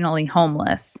emotionally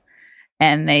homeless,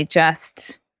 and they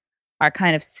just are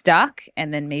kind of stuck.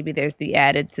 And then maybe there's the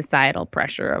added societal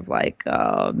pressure of like,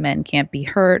 oh, men can't be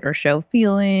hurt or show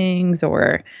feelings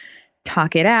or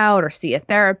talk it out or see a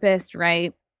therapist,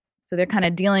 right? So they're kind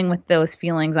of dealing with those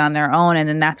feelings on their own, and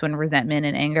then that's when resentment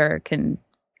and anger can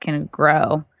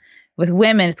grow. With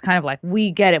women, it's kind of like,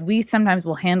 we get it. We sometimes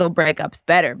will handle breakups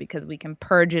better because we can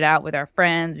purge it out with our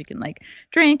friends. We can like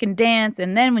drink and dance.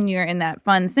 And then when you're in that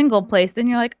fun single place, then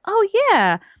you're like, oh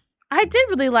yeah, I did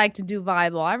really like to do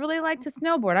volleyball. I really like to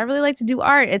snowboard. I really like to do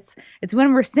art. It's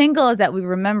when we're single is that we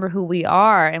remember who we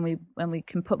are, and we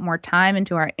can put more time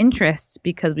into our interests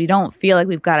because we don't feel like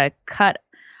we've got to cut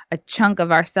a chunk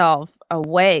of ourselves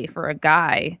away for a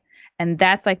guy. And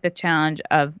that's like the challenge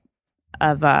of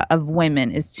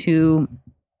women, is you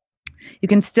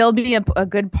can still be a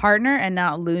good partner and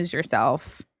not lose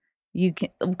yourself. You can,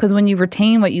 because when you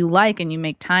retain what you like and you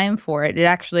make time for it,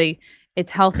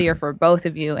 it's healthier for both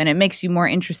of you, and it makes you more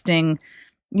interesting,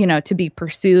 to be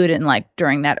pursued, and like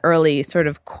during that early sort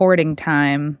of courting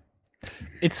time.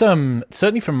 It's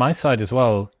certainly from my side as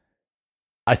well.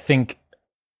 I think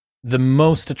the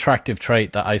most attractive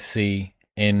trait that I see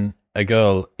in a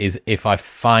girl is if I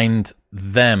find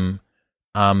them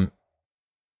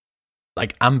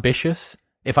like ambitious,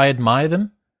 if I admire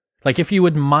them. Like if you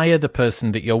admire the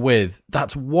person that you're with,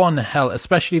 that's one hell,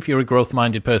 especially if you're a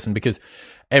growth-minded person, because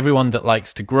everyone that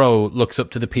likes to grow looks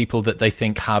up to the people that they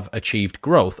think have achieved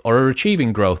growth or are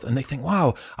achieving growth, and they think,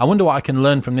 wow, I wonder what I can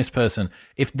learn from this person.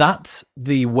 If that's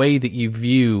the way that you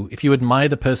view, if you admire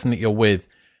the person that you're with,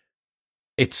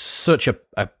 it's such a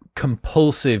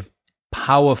compulsive,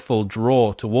 powerful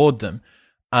draw toward them.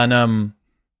 And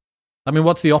I mean,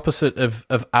 what's the opposite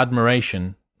of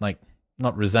admiration? Like,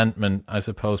 not resentment, I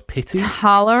suppose. Pity?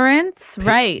 Tolerance,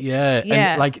 right. Yeah.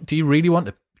 And like, do you really want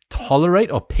to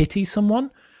tolerate or pity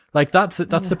someone? Like, that's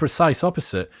the precise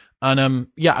opposite. And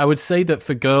yeah, I would say that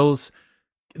for girls,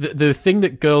 the thing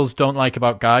that girls don't like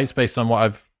about guys, based on what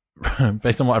I've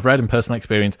read and personal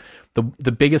experience,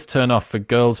 the biggest turnoff for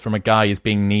girls from a guy is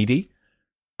being needy.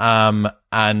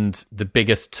 And the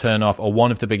biggest turnoff, or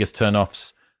one of the biggest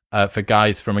turnoffs for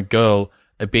guys from a girl,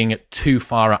 being at too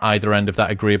far at either end of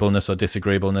that agreeableness or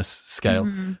disagreeableness scale.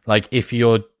 Mm-hmm. Like if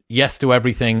you're yes to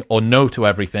everything or no to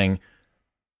everything,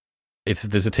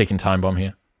 there's a ticking time bomb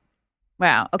here.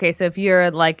 Wow. Okay. So if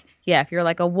you're like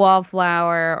a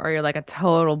wallflower, or you're like a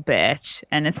total bitch,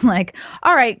 and it's like,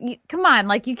 all right, come on,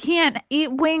 like you can't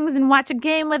eat wings and watch a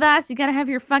game with us. You got to have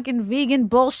your fucking vegan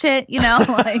bullshit,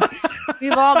 like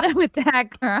we've all been with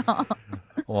that girl.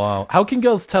 Wow. How can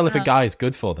girls tell if a guy is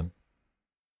good for them?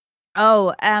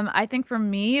 Oh, I think for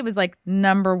me, it was like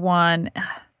number one,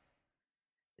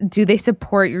 do they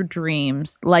support your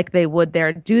dreams like they would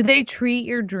do they treat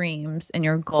your dreams and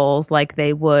your goals like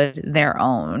they would their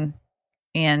own?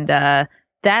 And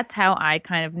that's how I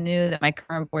kind of knew that my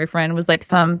current boyfriend was like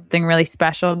something really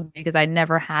special, because I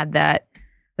never had that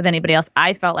with anybody else.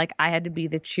 I felt like I had to be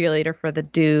the cheerleader for the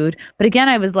dude. But again,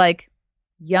 I was like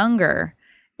younger,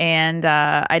 and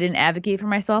I didn't advocate for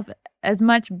myself as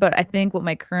much. But I think what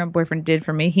my current boyfriend did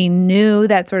for me, he knew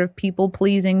that sort of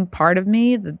people-pleasing part of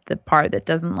me, the part that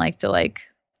doesn't like to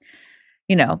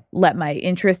let my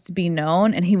interests be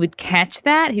known. And he would catch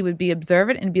that. He would be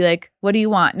observant and be like, what do you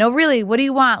want? No, really, what do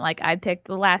you want? Like I picked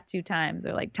the last 2 times,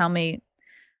 or tell me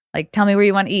where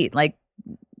you want to eat. Like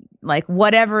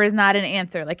whatever is not an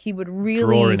answer. Like he would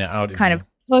really kind of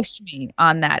push me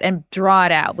on that and draw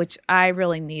it out, which I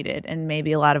really needed. And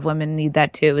maybe a lot of women need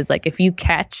that too, is like, if you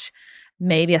catch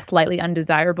maybe a slightly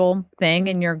undesirable thing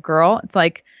in your girl, it's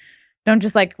like, don't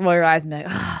just like roll your eyes and be like,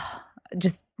 oh,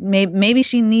 just maybe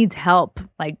she needs help,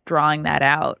 like drawing that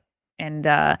out. And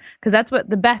because that's what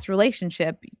the best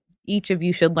relationship, each of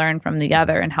you should learn from the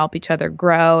other and help each other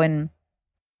grow and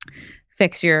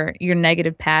fix your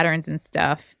negative patterns and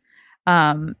stuff.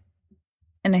 And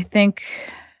I think,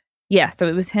 so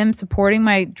it was him supporting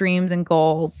my dreams and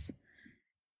goals.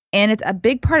 And it's a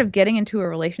big part of getting into a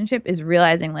relationship is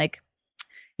realizing like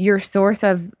your source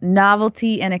of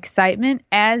novelty and excitement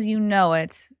as you know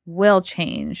it will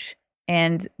change.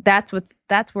 And that's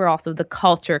where also the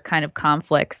culture kind of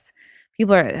conflicts.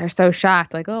 People are so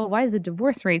shocked, like, oh, why is the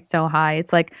divorce rate so high?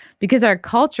 It's like, because our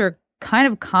culture kind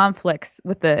of conflicts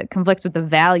with the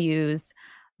values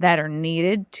that are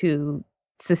needed to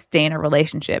sustain a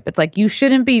relationship. It's like, you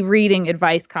shouldn't be reading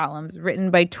advice columns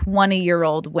written by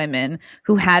 20-year-old women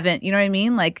who haven't, you know what I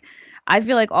mean? Like, I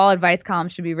feel like all advice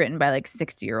columns should be written by like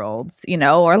 60-year-olds,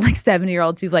 or like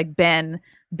 70-year-olds who've like been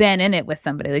in it with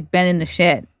somebody, like been in the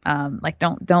shit. Like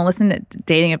don't listen to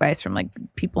dating advice from like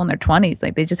people in their 20s.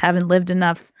 Like they just haven't lived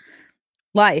enough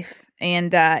life.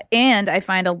 And I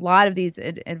find a lot of these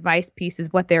advice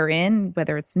pieces, what they're in,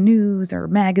 whether it's news or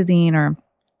magazine or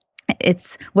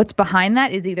it's what's behind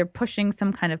that is either pushing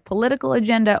some kind of political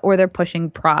agenda or they're pushing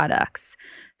products.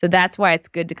 So that's why it's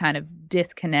good to kind of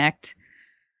disconnect,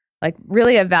 like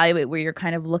really evaluate where you're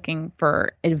kind of looking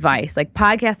for advice. Like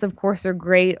podcasts, of course, are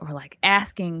great, or like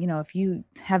asking, if you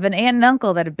have an aunt and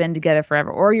uncle that have been together forever,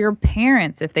 or your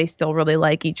parents, if they still really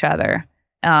like each other,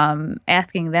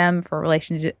 asking them for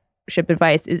relationship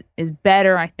advice is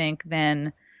better, I think,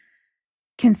 than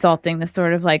consulting the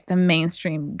sort of like the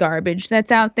mainstream garbage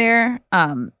that's out there.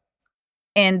 And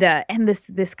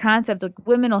this concept, like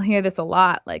women will hear this a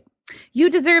lot, like, you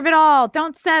deserve it all,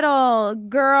 don't settle,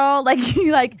 girl. Like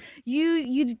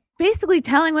you basically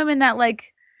telling women that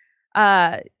like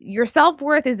your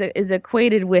self-worth is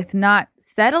equated with not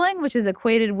settling, which is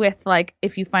equated with like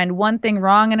if you find one thing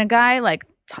wrong in a guy, like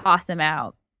toss him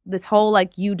out. This whole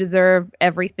like you deserve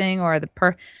everything, or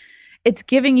it's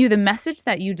giving you the message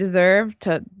that you deserve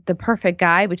to the perfect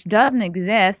guy, which doesn't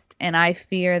exist. And I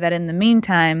fear that in the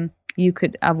meantime,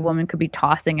 a woman could be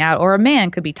tossing out, or a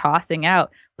man could be tossing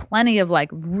out plenty of like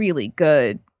really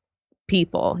good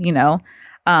people,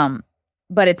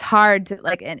 but it's hard to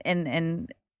like,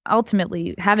 and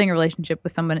ultimately having a relationship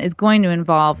with someone is going to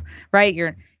involve, right,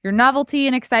 your novelty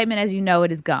and excitement, as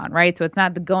it is gone, right? So it's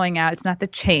not the going out, it's not the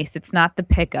chase, it's not the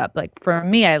pickup. Like for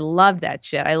me, I love that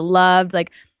shit. I loved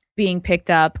like being picked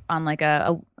up on like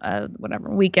a whatever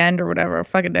weekend or whatever.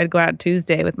 Fucking I'd go out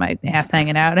Tuesday with my ass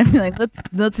hanging out and be like,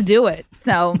 let's do it.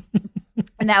 So,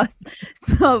 and that was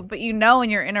so, but when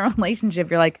you're in a relationship,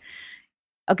 you're like,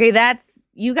 okay,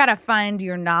 you got to find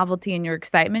your novelty and your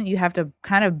excitement. You have to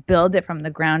kind of build it from the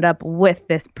ground up with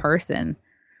this person.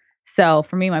 So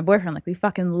for me, my boyfriend, like we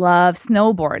fucking love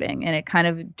snowboarding, and it kind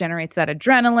of generates that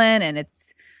adrenaline, and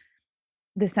it's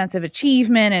the sense of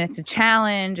achievement, and it's a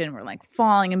challenge, and we're like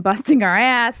falling and busting our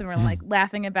ass, and we're like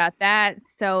laughing about that.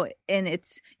 So, and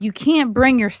you can't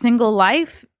bring your single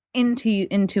life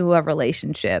into a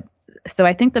relationship. So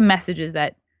I think the messages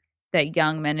that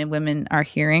young men and women are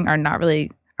hearing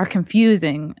are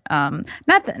confusing. Not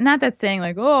that saying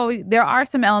like, oh, there are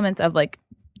some elements of like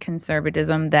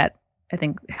conservatism that I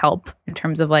think help in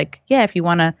terms of like, yeah, if you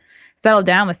want to settle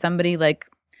down with somebody, like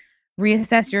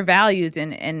reassess your values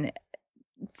and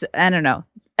I don't know.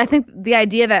 I think the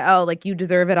idea that, oh, like you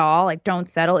deserve it all, like don't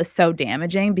settle, is so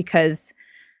damaging, because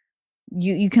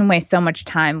you can waste so much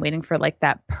time waiting for like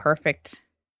that perfect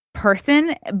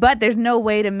person, but there's no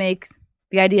way to make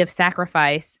the idea of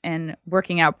sacrifice and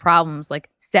working out problems like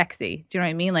sexy. Do you know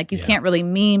what I mean? Like you can't really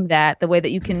meme that the way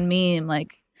that you can meme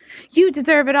like, you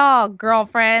deserve it all,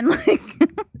 girlfriend. Like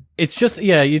it's just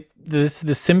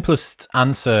the simplest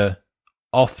answer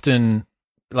often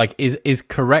like is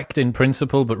correct in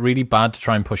principle, but really bad to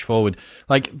try and push forward.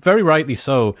 Like very rightly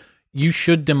so, you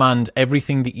should demand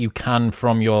everything that you can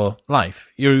from your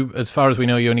life. As far as we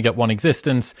know, you only get one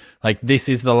existence. Like this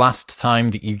is the last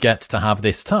time that you get to have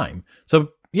this time.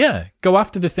 So yeah, go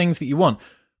after the things that you want,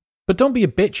 but don't be a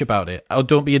bitch about it, or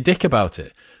don't be a dick about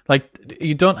it. Like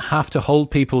you don't have to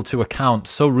hold people to account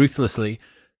so ruthlessly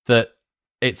that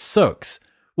it sucks.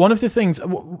 One of the things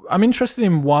I'm interested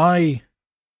in what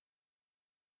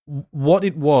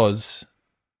it was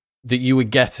that you were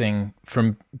getting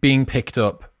from being picked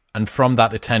up and from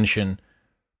that attention.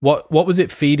 What was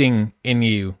it feeding in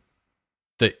you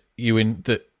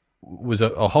that was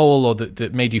a hole, or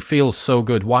that made you feel so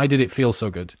good? Why did it feel so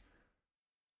good?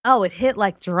 Oh, it hit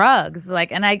like drugs.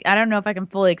 Like, and I don't know if I can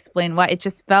fully explain why. It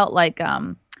just felt like,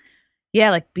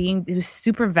 like it was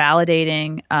super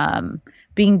validating,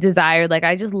 being desired. Like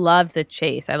I just loved the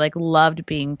chase. I like loved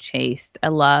being chased. I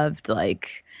loved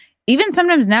like, even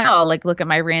sometimes now I'll like look at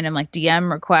my random like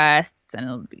DM requests, and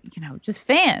it'll be, just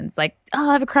fans like, oh,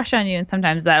 I have a crush on you. And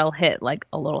sometimes that'll hit like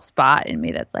a little spot in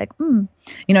me that's like, you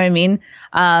know what I mean?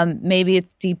 Maybe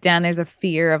it's deep down, there's a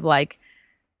fear of like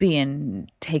being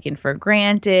taken for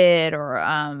granted or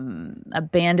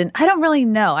abandoned. I don't really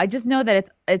know. I just know that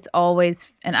it's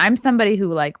always, and I'm somebody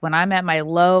who like when I'm at my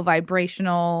low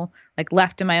vibrational, like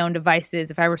left to my own devices,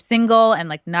 if I were single and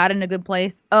like not in a good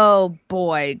place, oh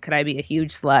boy, could I be a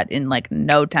huge slut in like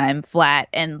no time flat.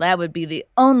 And that would be the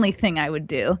only thing I would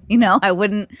do. I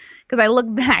wouldn't, because I look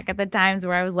back at the times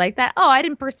where I was like that. Oh, I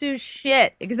didn't pursue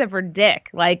shit except for dick.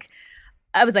 Like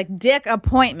I was like, dick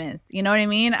appointments. You know what I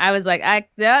mean? I was like,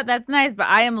 yeah, that's nice, but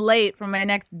I am late for my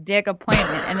next dick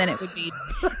appointment. And then it would be,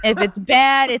 if it's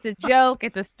bad, it's a joke,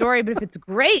 it's a story. But if it's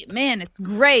great, man, it's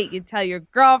great. You tell your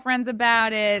girlfriends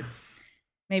about it.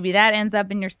 Maybe that ends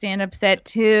up in your stand-up set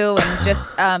too. And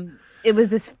just, it was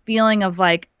this feeling of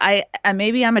like,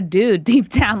 maybe I'm a dude deep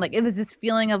down. Like it was this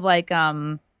feeling of like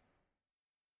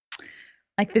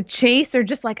the chase, or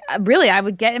just like really I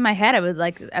would get in my head, I would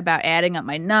like about adding up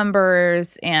my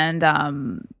numbers and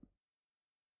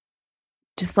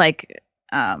just like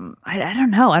I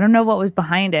don't know what was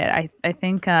behind it. I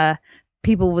think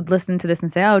people would listen to this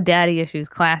and say, oh, daddy issues,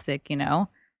 classic, you know.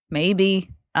 Maybe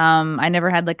I never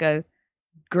had like a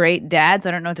great dad, so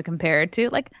I don't know what to compare it to.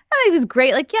 Like, oh, he was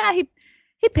great, like, yeah,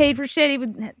 he paid for shit, he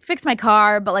would fix my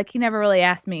car, but like he never really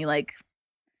asked me like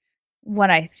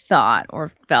what I thought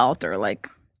or felt, or like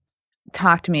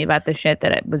talk to me about the shit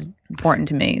that it was important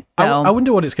to me. So I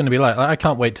wonder what it's going to be like. I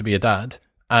can't wait to be a dad,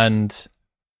 and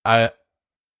I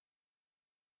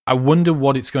wonder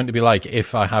what it's going to be like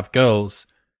if I have girls,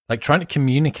 like trying to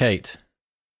communicate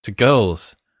to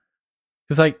girls.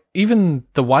 Because like even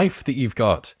the wife that you've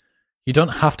got, you don't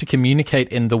have to communicate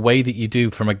in the way that you do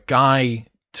from a guy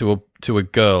to a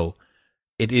girl.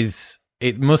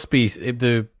 It must be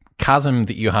the chasm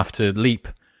that you have to leap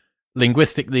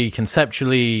linguistically,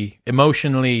 conceptually,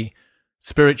 emotionally,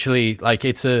 spiritually. Like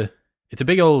it's a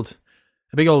big old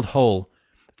hole.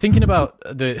 Thinking about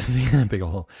the big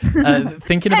old hole.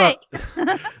 Thinking about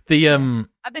the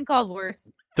I've been called worse.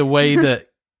 The way that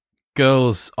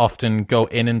girls often go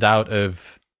in and out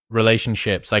of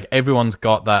relationships. Like everyone's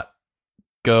got that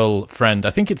girlfriend.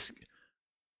 I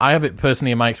have it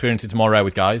personally in my experience, it's more rare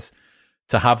with guys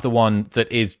to have the one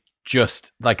that is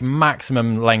just like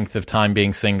maximum length of time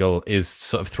being single is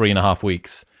sort of 3.5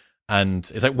 weeks. And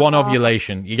it's like one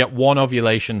ovulation. You get one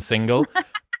ovulation single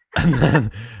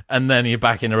and then you're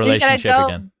back in a relationship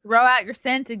again. Throw out your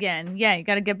scent again. Yeah, you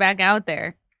got to get back out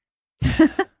there.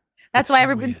 That's why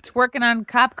everyone's twerking on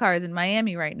cop cars in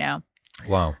Miami right now.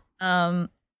 Wow.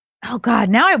 Oh God,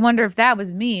 now I wonder if that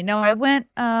was me. No, I went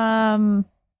it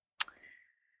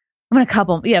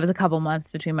was a couple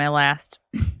months between my last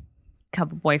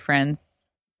couple boyfriends.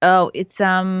 Oh, it's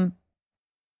everyone,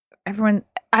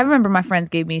 I remember my friends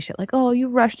gave me shit like, "Oh, you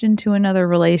rushed into another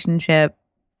relationship."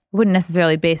 Wouldn't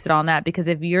necessarily base it on that, because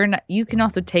if you're not, you can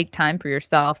also take time for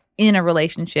yourself in a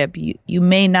relationship. You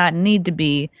may not need to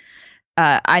be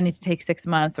I need to take 6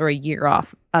 months or a year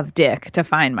off of dick to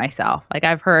find myself. Like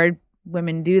I've heard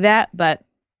women do that, but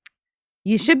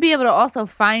you should be able to also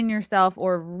find yourself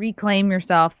or reclaim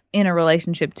yourself in a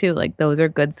relationship too. Like those are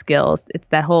good skills. It's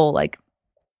that whole like,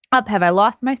 have I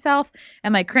lost myself?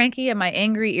 Am I cranky? Am I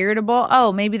angry, irritable?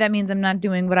 Oh, maybe that means I'm not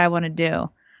doing what I want to do.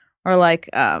 Or like,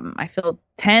 I feel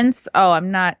tense. Oh,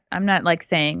 I'm not like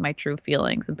saying my true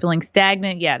feelings. I'm feeling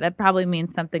stagnant. Yeah, that probably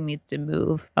means something needs to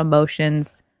move.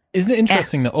 Emotions. Isn't it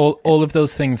interesting that all of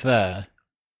those things there,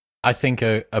 I think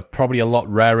are probably a lot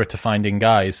rarer to find in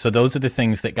guys. So those are the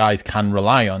things that guys can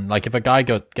rely on. Like if a guy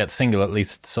gets single, at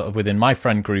least sort of within my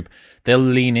friend group, they'll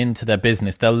lean into their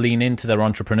business. They'll lean into their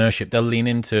entrepreneurship. They'll lean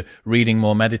into reading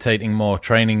more, meditating more,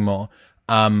 training more.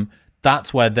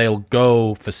 That's where they'll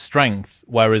go for strength.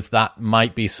 Whereas that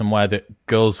might be somewhere that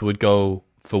girls would go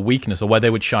for weakness, or where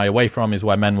they would shy away from is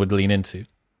where men would lean into.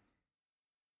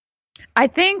 I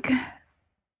think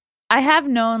I have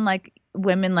known like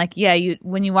women like, yeah,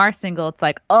 when you are single, it's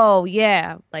like, oh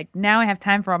yeah, like now I have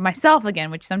time for myself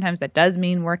again, which sometimes that does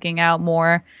mean working out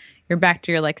more. You're back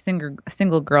to your like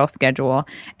single girl schedule.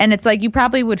 And it's like you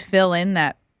probably would fill in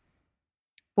that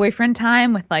boyfriend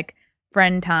time with like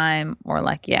friend time, or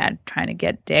like, yeah, trying to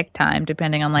get dick time,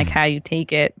 depending on like how you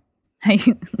take it, how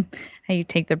you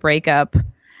take the breakup.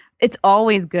 It's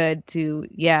always good to,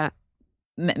 yeah,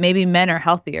 maybe men are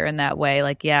healthier in that way.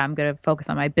 Like, yeah, I'm going to focus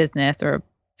on my business or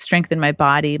strengthen my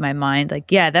body, my mind. Like,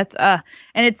 yeah, that's,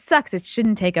 and it sucks. It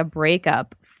shouldn't take a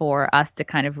breakup for us to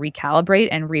kind of recalibrate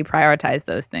and reprioritize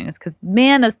those things. Because,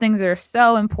 man, those things are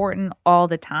so important all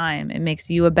the time. It makes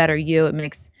you a better you. It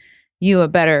makes you a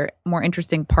better, more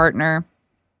interesting partner.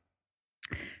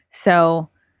 So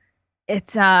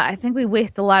it's, I think we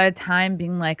waste a lot of time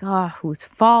being like, oh, whose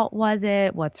fault was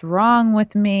it? What's wrong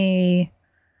with me?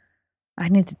 I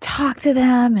need to talk to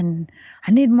them and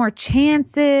I need more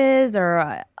chances,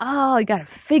 or, oh, I got to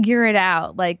figure it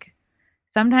out. Like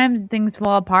sometimes things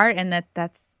fall apart, and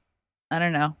that's, I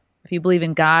don't know, if you believe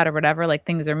in God or whatever, like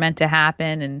things are meant to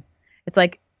happen. And it's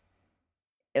like,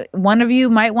 one of you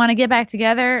might want to get back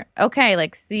together. Okay.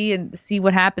 Like see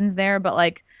what happens there. But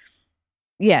like,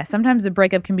 yeah, sometimes the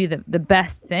breakup can be the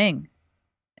best thing.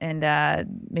 and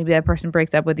maybe that person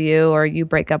breaks up with you or you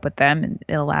break up with them, and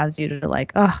it allows you to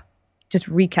like, just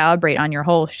recalibrate on your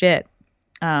whole shit.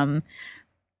 But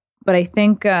I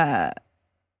think, God,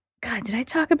 did I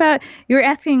talk about, you were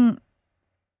asking,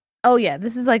 oh yeah,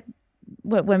 this is like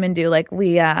what women do. Like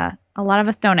a lot of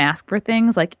us don't ask for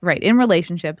things, like, right, in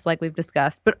relationships, like we've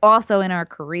discussed, but also in our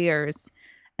careers.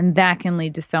 And that can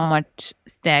lead to so much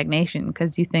stagnation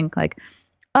because you think like,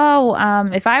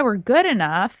 if I were good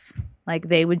enough, like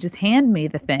they would just hand me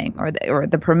the thing or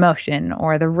the promotion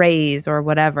or the raise or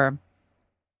whatever.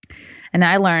 And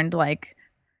I learned like,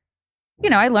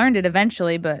 I learned it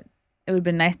eventually, but it would have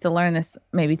been nice to learn this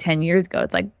maybe 10 years ago.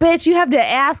 It's like, bitch, you have to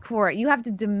ask for it. You have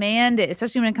to demand it,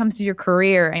 especially when it comes to your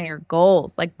career and your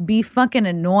goals. Like, be fucking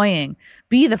annoying.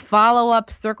 Be the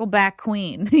follow-up circle back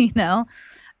queen,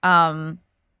 And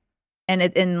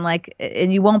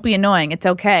you won't be annoying. It's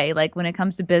okay. Like, when it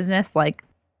comes to business, like,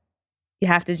 you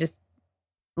have to just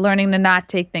learning to not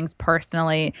take things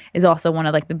personally is also one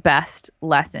of like the best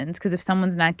lessons. Because if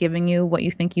someone's not giving you what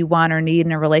you think you want or need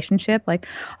in a relationship, like,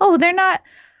 they're not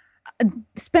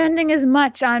spending as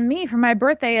much on me for my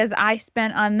birthday as I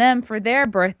spent on them for their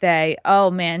birthday. Oh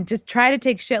man, just try to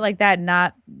take shit like that.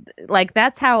 Not like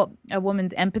that's how a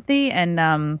woman's empathy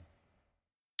and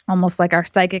almost like our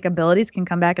psychic abilities can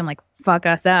come back and like fuck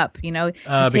us up,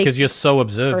 because you're so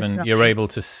observant, you're able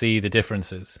to see the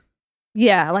differences.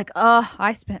 Yeah, like,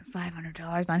 I spent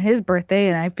 $500 on his birthday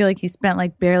and I feel like he spent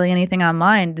like barely anything on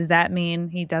mine. Does that mean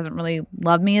he doesn't really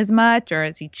love me as much, or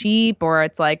is he cheap? Or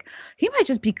it's like, he might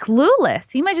just be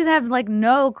clueless. He might just have like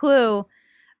no clue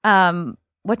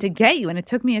what to get you. And it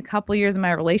took me a couple years in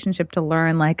my relationship to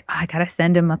learn like, I got to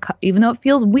send him even though it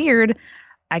feels weird,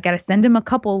 I got to send him a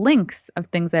couple links of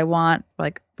things I want,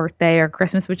 like birthday or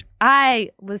Christmas, which I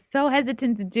was so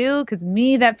hesitant to do because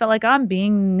that felt like I'm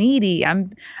being needy.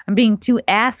 I'm being too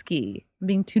asky. I'm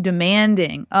being too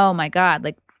demanding. Oh my God.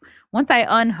 Like once I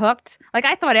unhooked, like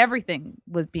I thought everything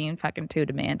was being fucking too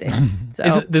demanding.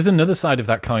 So there's another side of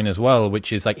that coin as well,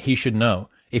 which is like he should know.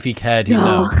 If he cared, he'd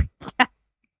know. Yes.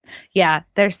 Yeah,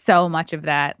 there's so much of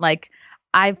that. Like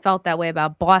I felt that way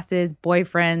about bosses,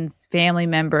 boyfriends, family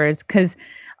members, because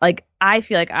like I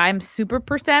feel like I'm super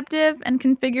perceptive and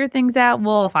can figure things out.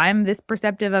 Well, if I'm this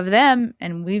perceptive of them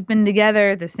and we've been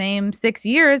together the same 6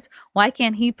 years, why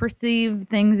can't he perceive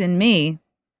things in me?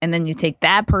 And then you take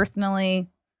that personally.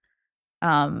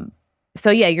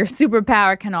 So yeah, your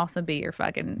superpower can also be your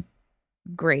fucking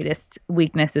greatest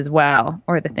weakness as well,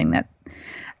 or the thing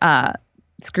that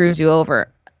screws you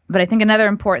over. But I think another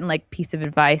important like piece of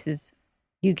advice is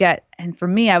you get, and for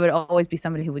me, I would always be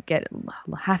somebody who would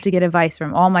have to get advice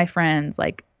from all my friends,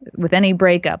 like with any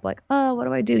breakup, like, what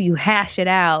do I do? You hash it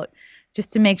out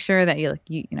just to make sure that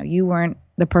you weren't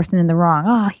the person in the wrong.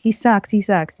 Oh, he sucks. You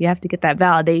have to get that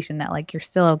validation that like you're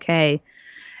still okay.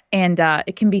 And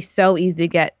it can be so easy to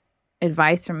get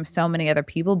advice from so many other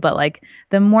people, but like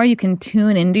the more you can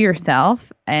tune into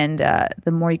yourself and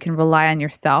the more you can rely on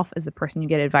yourself as the person you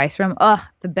get advice from,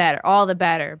 the better, all the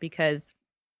better. Because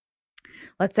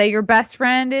let's say your best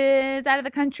friend is out of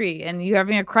the country and you're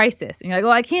having a crisis and you're like,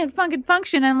 well, I can't fucking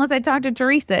function unless I talk to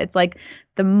Teresa. It's like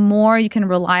the more you can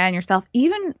rely on yourself,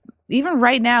 even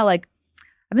right now, like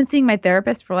I've been seeing my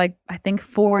therapist for like, I think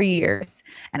 4 years,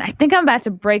 and I think I'm about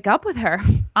to break up with her,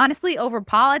 honestly, over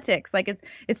politics. Like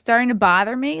it's starting to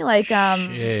bother me. Like,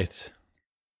 shit.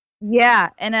 Yeah.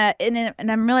 And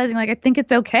I'm realizing like, I think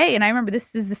it's okay. And I remember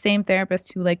this is the same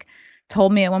therapist who like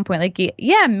told me at one point, like,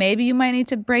 yeah, maybe you might need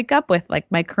to break up with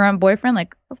like my current boyfriend.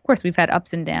 Like, of course we've had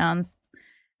ups and downs.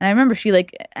 And I remember she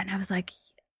like, and I was like,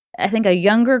 I think a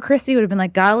younger Chrissie would have been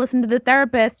like, gotta listen to the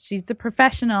therapist. She's a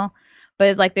professional. But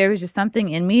it's like, there was just something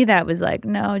in me that was like,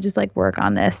 no, just like work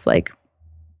on this. Like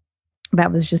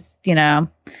that was just,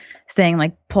 saying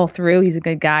like, pull through. He's a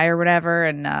good guy or whatever.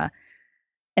 And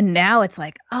now it's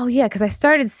like, oh yeah, because I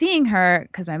started seeing her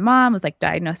because my mom was like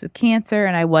diagnosed with cancer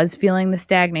and I was feeling the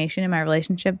stagnation in my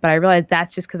relationship. But I realized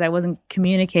that's just because I wasn't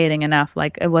communicating enough.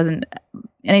 Like it wasn't,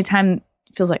 anytime it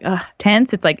feels like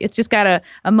tense, it's like, it's just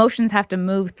emotions have to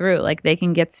move through. Like they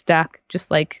can get stuck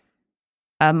just like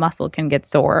a muscle can get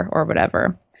sore or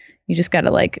whatever. You just got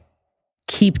to like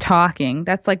keep talking.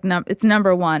 That's like, it's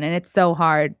number one and it's so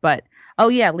hard. But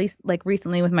at least like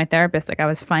recently with my therapist, like I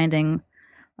was finding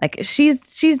like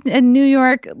she's in New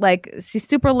York, like she's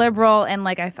super liberal. And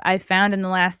like I found in the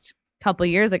last couple of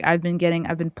years, like I've been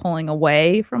pulling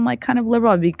away from like kind of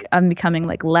liberal. I'm becoming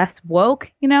like less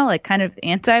woke, like kind of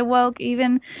anti-woke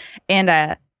even. And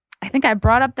I think I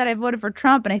brought up that I voted for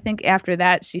Trump. And I think after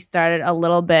that, she started a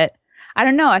little bit, I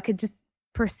don't know, I could just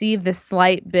perceive this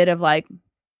slight bit of like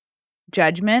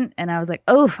judgment. And I was like,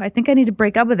 I think I need to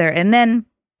break up with her. And then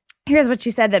here's what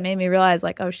she said that made me realize,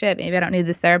 like, oh shit, maybe I don't need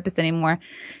this therapist anymore.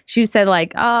 She said,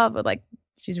 like, oh, but like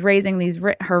she's raising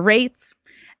her rates.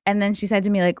 And then she said to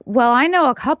me, like, well, I know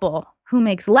a couple who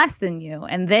makes less than you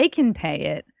and they can pay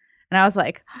it. And I was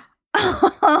like,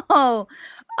 oh,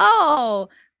 oh,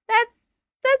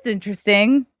 that's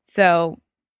interesting. So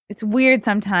it's weird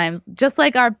sometimes, just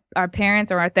like our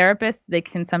parents or our therapists, they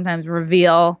can sometimes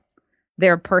reveal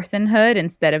their personhood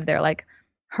instead of their like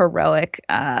heroic,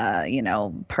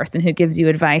 person who gives you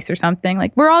advice or something.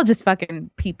 Like, we're all just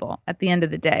fucking people at the end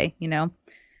of the day, you know?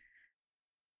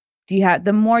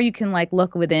 The more you can like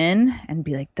look within and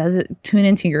be like, does it tune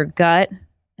into your gut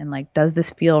and like, does this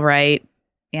feel right?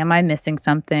 Am I missing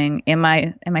something? Am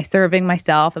I serving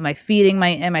myself? Am I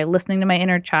listening to my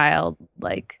inner child?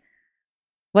 Like,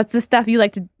 what's the stuff you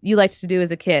liked to do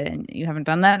as a kid and you haven't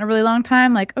done that in a really long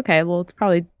time? Like, okay, well, it's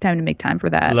probably time to make time for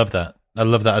that. I love that. I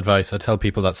love that advice. I tell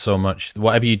people that so much.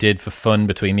 Whatever you did for fun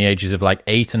between the ages of like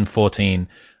 8 and 14,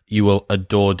 you will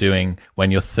adore doing when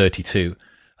you're 32.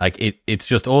 Like, it's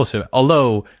just awesome.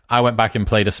 Although I went back and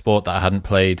played a sport that I hadn't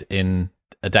played in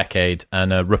a decade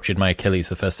and ruptured my Achilles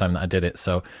the first time that I did it.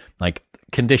 So, like,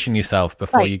 condition yourself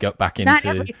before you go back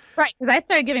into... Right, because I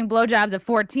started giving blowjobs at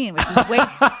 14, which is way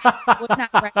too would not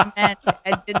recommend.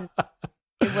 I didn't...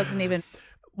 It wasn't even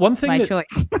one thing my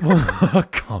choice.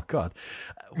 Oh, God.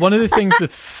 One of the things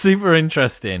that's super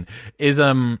interesting is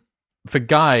for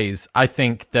guys, I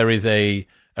think there is a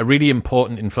really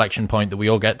important inflection point that we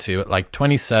all get to at like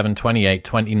 27, 28,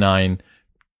 29,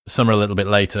 some are a little bit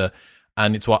later.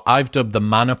 And it's what I've dubbed the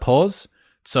menopause.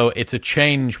 So it's a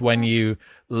change when you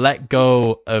let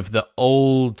go of the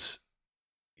old,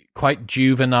 quite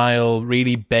juvenile,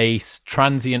 really base,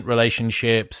 transient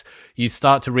relationships. You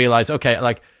start to realize, okay,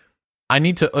 like, I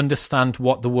need to understand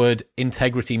what the word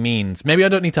integrity means. Maybe I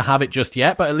don't need to have it just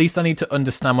yet, but at least I need to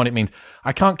understand what it means.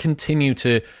 I can't continue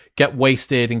to get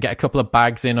wasted and get a couple of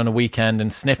bags in on a weekend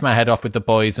and sniff my head off with the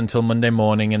boys until Monday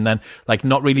morning and then like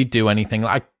not really do anything.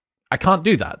 Like, I can't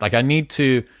do that. Like, I need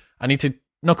to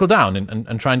knuckle down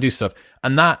and try and do stuff.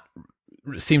 And that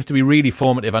seems to be really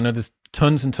formative. I know there's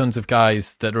tons and tons of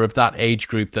guys that are of that age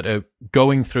group that are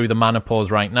going through the menopause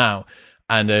right now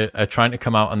and are trying to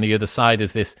come out on the other side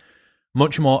as this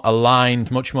much more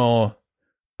aligned, much more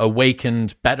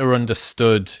awakened, better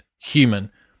understood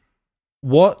human.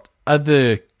 What are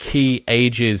the key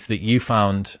ages that you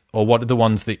found, or what are the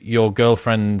ones that your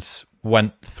girlfriends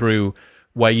went through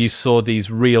where you saw these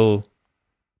real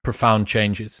profound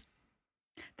changes?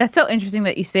 That's so interesting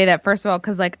that you say that, first of all,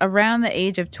 because like around the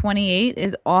age of 28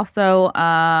 is also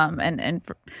I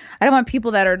don't want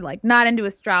people that are like not into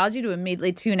astrology to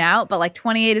immediately tune out, but like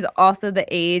 28 is also the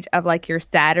age of like your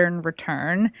Saturn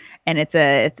return, and it's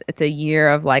a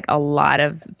year of like a lot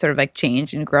of sort of like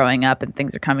change and growing up, and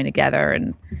things are coming together,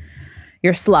 and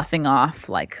you're sloughing off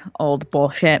like old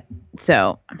bullshit.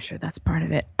 So I'm sure that's part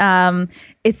of it.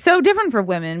 It's so different for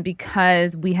women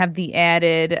because we have the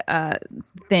added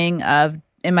thing of,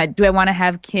 do I want to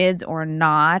have kids or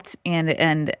not?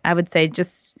 And I would say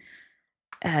just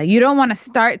you don't want to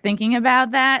start thinking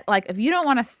about that. Like, if you don't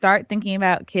want to start thinking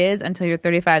about kids until you're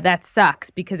 35, that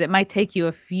sucks, because it might take you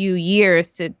a few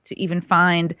years to even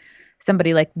find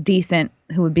somebody like decent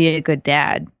who would be a good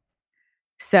dad.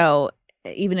 So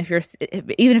even if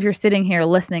you're sitting here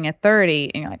listening at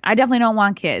 30 and you're like, I definitely don't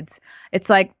want kids,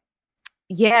 it's like,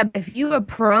 yeah, if you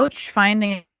approach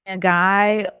finding a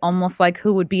guy almost like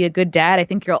who would be a good dad, I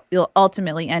think you'll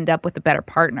ultimately end up with a better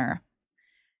partner.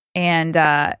 And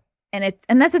that's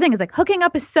the thing, is like, hooking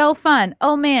up is so fun.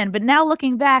 Oh man, but now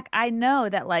looking back, I know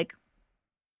that like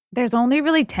there's only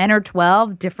really 10 or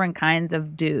 12 different kinds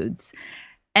of dudes.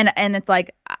 And it's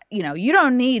like, you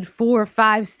don't need 4,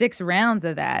 5, 6 rounds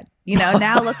of that.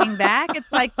 Now looking back,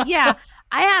 it's like, yeah,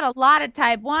 I had a lot of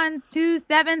type 1s, 2s,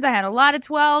 7s. I had a lot of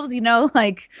 12s,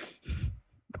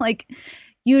 like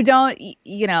you don't,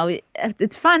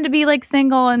 it's fun to be like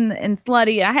single and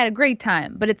slutty. I had a great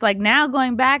time, but it's like now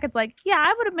going back, it's like, yeah,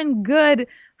 I would have been good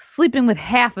sleeping with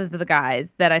half of the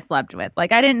guys that I slept with.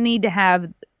 Like, I didn't need to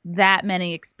have that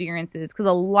many experiences because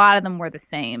a lot of them were the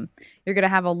same. You're going to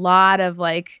have a lot of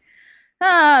like,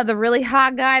 the really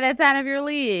hot guy that's out of your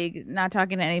league. Not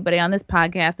talking to anybody on this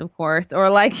podcast, of course.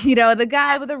 Or like, the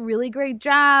guy with a really great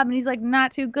job and he's like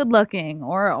not too good looking.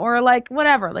 Or like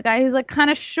whatever. The guy who's like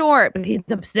kind of short, but he's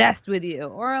obsessed with you.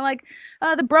 Or like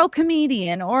the bro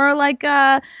comedian. Or like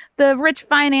the rich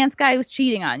finance guy who's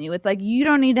cheating on you. It's like, you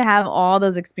don't need to have all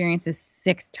those experiences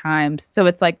 6 times. So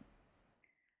it's like,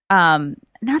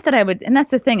 not that I would, and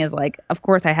that's the thing, is like, of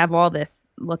course I have all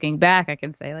this looking back. I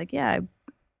can say like, yeah,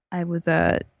 I was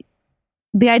the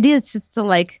idea is just to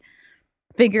like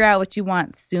figure out what you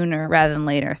want sooner rather than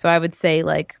later. So I would say,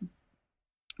 like,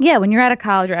 yeah, when you're out of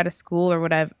college or out of school or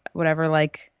whatever,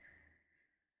 like,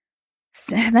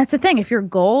 that's the thing. If your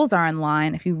goals are in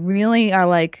line, if you really are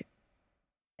like,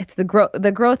 it's the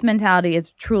growth mentality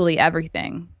is truly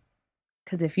everything.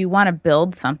 Because if you want to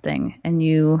build something and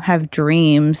you have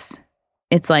dreams,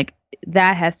 it's like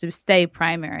that has to stay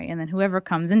primary. And then whoever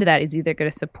comes into that is either going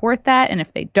to support that. And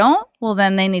if they don't, well,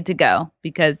 then they need to go,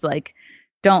 because, like,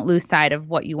 don't lose sight of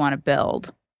what you want to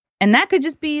build. And that could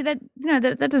just be that,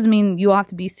 that doesn't mean you all have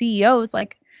to be CEOs.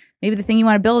 Like, maybe the thing you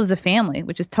want to build is a family,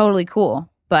 which is totally cool.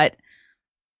 But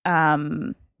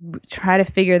try to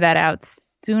figure that out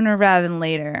sooner rather than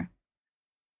later.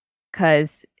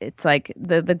 Because it's like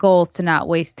the goal is to not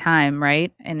waste time,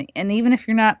 right? And even if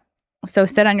you're not so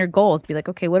set on your goals, be like,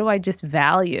 okay, what do I just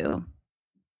value?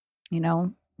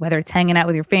 Whether it's hanging out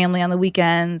with your family on the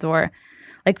weekends, or,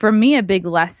 like, for me, a big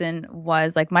lesson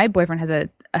was, like, my boyfriend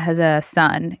has a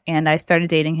son, and I started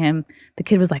dating him. The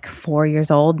kid was like 4 years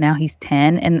old. Now he's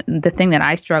 10. And the thing that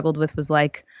I struggled with was,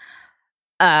 like,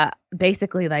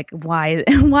 basically, like, why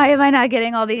am I not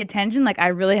getting all the attention? Like, I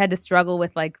really had to struggle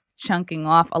with, like, chunking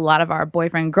off a lot of our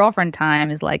boyfriend girlfriend time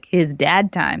is like his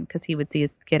dad time, because he would see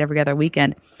his kid every other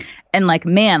weekend. And, like,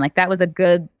 man, like, that was a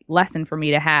good lesson for me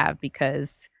to have,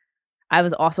 because I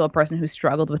was also a person who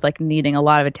struggled with, like, needing a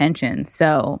lot of attention.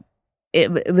 So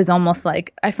it was almost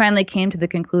like I finally came to the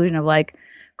conclusion of, like,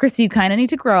 Chrissie, you kind of need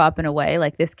to grow up in a way.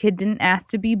 Like, this kid didn't ask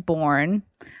to be born.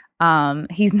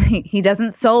 He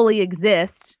doesn't solely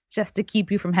exist just to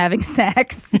keep you from having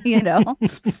sex.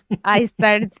 I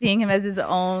started seeing him as his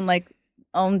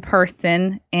own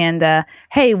person, and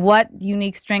hey, what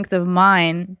unique strengths of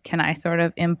mine can I sort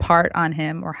of impart on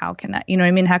him, or how can I, you know what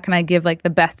I mean? How can I give, like, the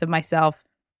best of myself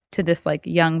to this, like,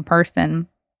 young person?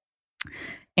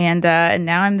 And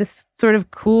now I'm this sort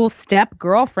of cool step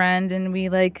girlfriend, and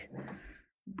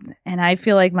and I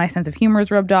feel like my sense of humor is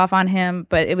rubbed off on him.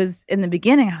 But it was in the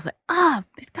beginning, I was like,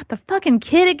 he's got the fucking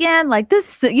kid again. Like,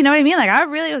 this, you know what I mean? Like, I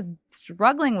really was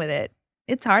struggling with it.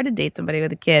 It's hard to date somebody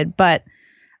with a kid, but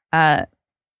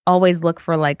always look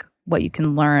for, like, what you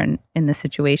can learn in the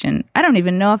situation. I don't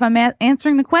even know if I'm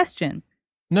answering the question.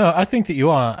 No, I think that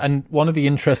you are. And one of the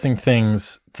interesting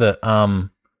things that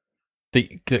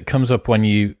that comes up when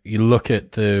you look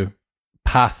at the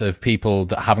path of people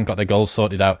that haven't got their goals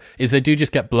sorted out is they do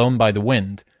just get blown by the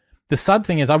wind. The sad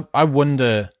thing is, I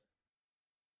wonder,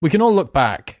 we can all look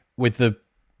back with the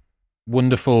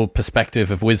wonderful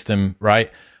perspective of wisdom,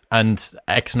 right? And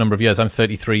X number of years, I'm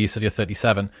 33, you said you're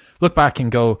 37. Look back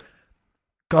and go,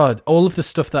 God, all of the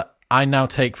stuff that I now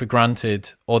take for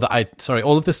granted, all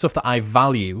of the stuff that I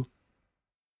value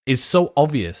is so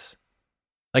obvious.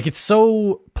 Like, it's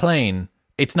so plain.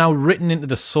 It's now written into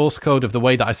the source code of the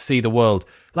way that I see the world.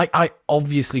 Like, I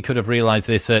obviously could have realized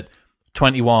this at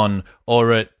 21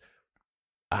 or at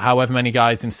however many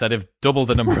guys instead of double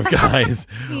the number of guys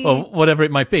or whatever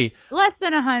it might be. Less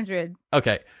than 100.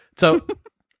 Okay. So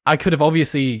I could have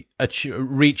obviously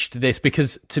reached this,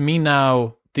 because to me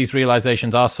now, these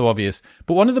realizations are so obvious.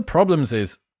 But one of the problems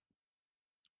is,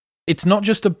 it's not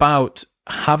just about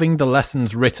having the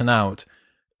lessons written out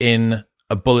in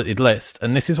a bulleted list.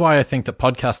 And this is why I think that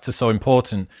podcasts are so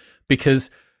important,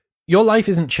 because your life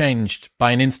isn't changed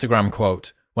by an Instagram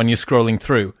quote when you're scrolling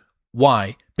through.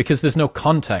 Why? Because there's no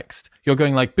context. You're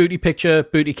going like booty picture,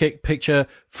 booty kick picture,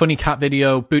 funny cat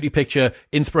video, booty picture,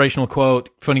 inspirational quote,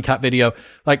 funny cat video.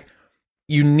 Like,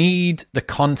 you need the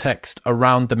context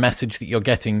around the message that you're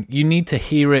getting. You need to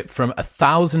hear it from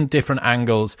 1,000 different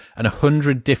angles and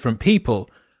 100 different people.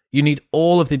 You need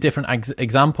all of the different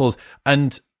examples.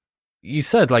 And you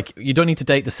said, like, you don't need to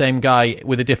date the same guy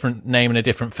with a different name and a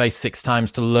different face 6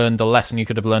 times to learn the lesson you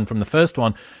could have learned from the first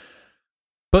one.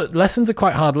 But lessons are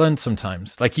quite hard learned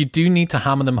sometimes. Like, you do need to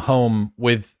hammer them home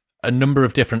with a number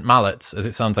of different mallets, as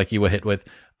it sounds like you were hit with.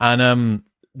 And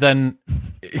then,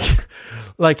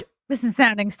 like... This is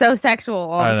sounding so sexual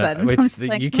all of a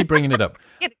sudden. You keep bringing it up.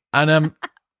 And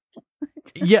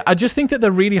yeah, I just think that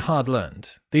they're really hard learned.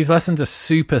 These lessons are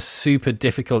super, super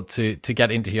difficult to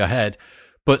get into your head.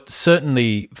 But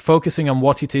certainly focusing on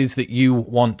what it is that you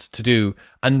want to do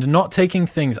and not taking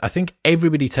things... I think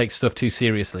everybody takes stuff too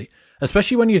seriously,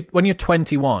 especially when you're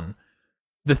 21.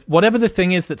 Whatever the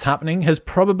thing is that's happening has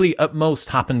probably at most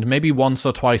happened maybe once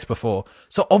or twice before.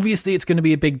 So obviously it's going to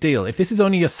be a big deal. If this is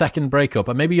only your second breakup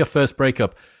or maybe your first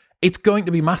breakup, it's going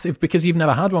to be massive because you've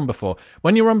never had one before.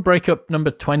 When you're on breakup number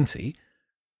 20,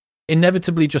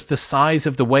 inevitably just the size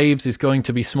of the waves is going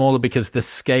to be smaller because the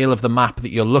scale of the map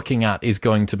that you're looking at is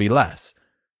going to be less.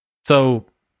 So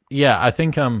yeah, I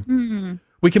think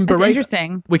We can That's berate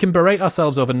interesting. we can berate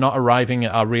ourselves over not arriving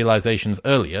at our realizations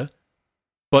earlier,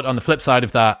 but on the flip side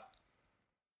of that,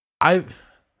 I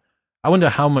wonder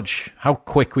how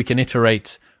quick we can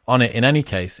iterate on it in any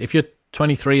case. If you're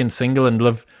 23 and single and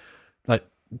love like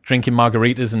drinking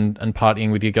margaritas and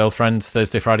partying with your girlfriends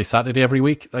Thursday, Friday, Saturday every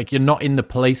week, like you're not in the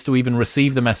place to even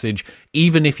receive the message,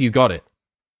 even if you got it.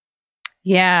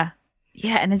 Yeah.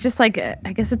 Yeah. And it's just like,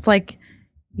 I guess it's like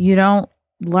you don't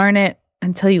learn it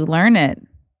until you learn it.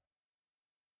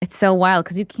 It's so wild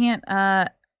because you can't,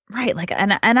 right. Like,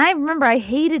 and I remember I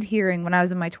hated hearing when I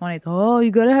was in my 20s, oh, you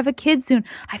got to have a kid soon.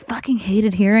 I fucking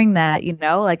hated hearing that,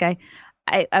 like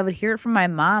I would hear it from my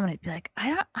mom and I'd be like,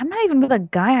 I'm not even with a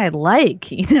guy I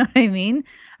like. You know what I mean?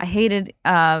 I hated,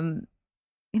 I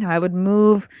would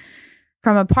move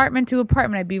from apartment to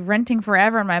apartment. I'd be renting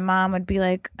forever. And my mom would be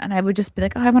like, and I would just be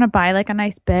like, oh, I want to buy like a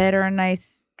nice bed or a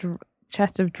nice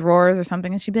chest of drawers or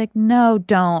something. And she'd be like, no,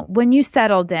 don't. When you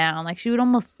settle down, like she would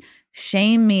almost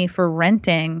shame me for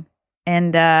renting.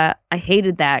 And I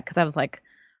hated that because I was like,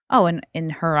 oh, and in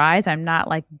her eyes, I'm not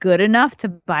like good enough to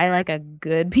buy like a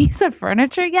good piece of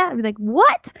furniture yet. I'd be like,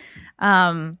 what?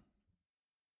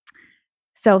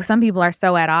 So some people are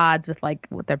so at odds with like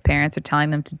what their parents are telling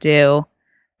them to do.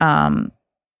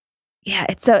 Yeah,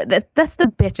 it's so that's the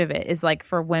bitch of it is like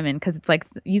for women, because it's like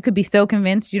you could be so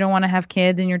convinced you don't want to have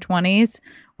kids in your 20s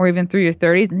or even through your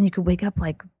 30s, and then you could wake up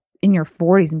like in your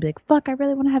 40s and be like, fuck, I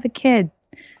really want to have a kid.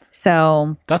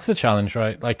 So that's the challenge,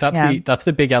 right? Like that's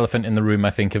the big elephant in the room, I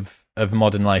think, of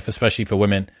modern life, especially for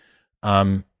women.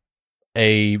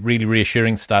 A really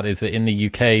reassuring stat is that in the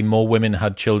UK, more women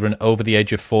had children over the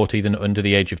age of 40 than under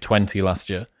the age of 20 last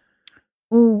year.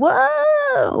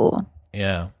 Whoa.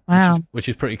 Yeah. Wow. Which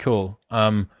is pretty cool.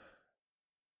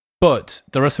 But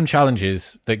there are some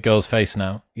challenges that girls face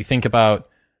now. You think about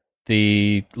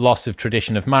the loss of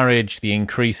tradition of marriage, the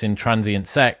increase in transient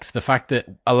sex, the fact that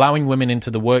allowing women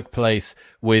into the workplace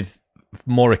with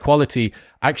more equality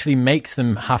actually makes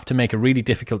them have to make a really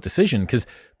difficult decision. Because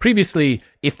previously,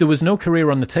 if there was no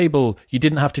career on the table, you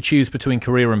didn't have to choose between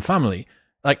career and family.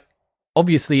 Like,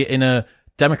 obviously, in a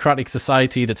democratic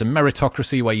society that's a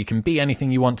meritocracy where you can be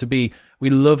anything you want to be, we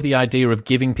love the idea of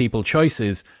giving people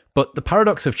choices. But the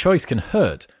paradox of choice can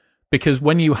hurt, because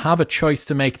when you have a choice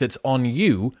to make that's on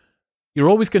you, you're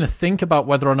always going to think about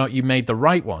whether or not you made the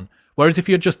right one. Whereas if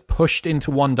you're just pushed into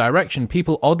one direction,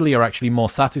 people oddly are actually more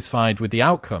satisfied with the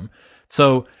outcome.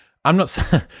 So I'm not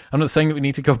saying that we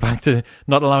need to go back to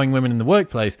not allowing women in the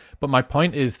workplace, but my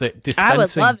point is that dispensing, I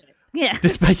would love it. Yeah.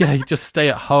 Just stay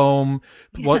at home,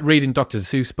 reading Dr.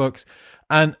 Seuss books,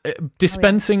 and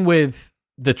dispensing with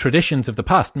the traditions of the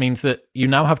past means that you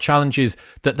now have challenges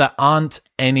that there aren't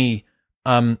any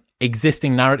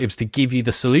existing narratives to give you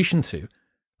the solution to.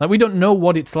 Like, we don't know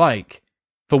what it's like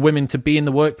for women to be in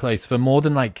the workplace for more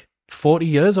than like 40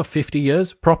 years or 50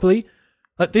 years properly.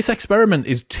 Like, this experiment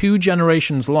is 2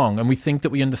 generations long, and we think that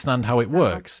we understand how it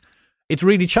works. It's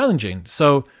really challenging.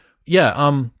 So,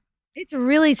 yeah. It's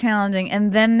really challenging.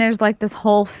 And then there's like this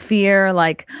whole fear,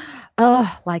 like,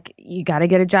 oh, like you got to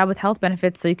get a job with health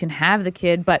benefits so you can have the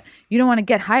kid, but you don't want to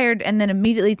get hired and then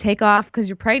immediately take off because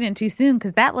you're pregnant too soon,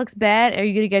 because that looks bad. Are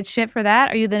you going to get shit for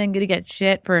that? Are you then going to get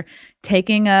shit for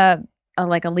taking a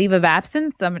leave of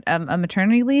absence, a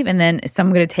maternity leave, and then is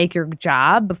someone going to take your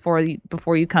job before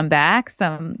you come back?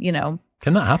 Can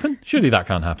that happen? Surely that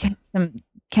can't happen. Some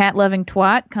cat-loving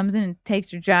twat comes in and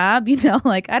takes your job,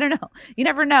 like, I don't know. You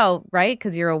never know, right?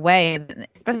 Because you're away, and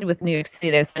especially with New York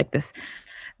City, there's like this,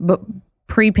 but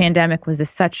pre-pandemic was this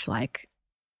such like,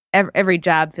 every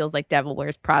job feels like Devil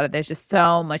Wears Prada. There's just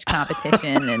so much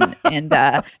competition and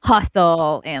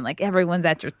hustle, and like everyone's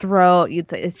at your throat.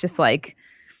 It's just like,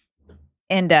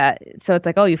 and so it's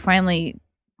like, oh, you finally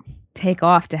take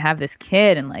off to have this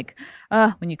kid, and like,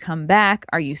 when you come back,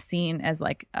 are you seen as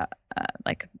like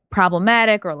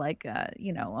problematic or like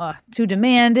too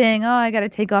demanding? Oh, I got to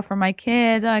take off for my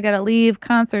kids. Oh, I got to leave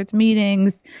concerts,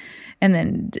 meetings. And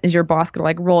then is your boss gonna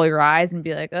like roll your eyes and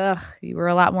be like, ugh, you were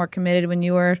a lot more committed when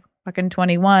you were fucking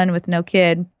 21 with no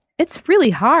kid? It's really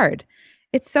hard.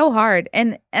 It's so hard.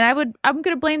 And I'm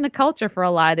gonna blame the culture for a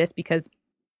lot of this, because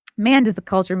man, does the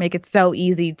culture make it so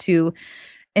easy to,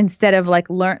 instead of like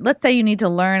let's say you need to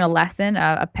learn a lesson,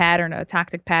 a pattern, a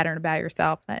toxic pattern about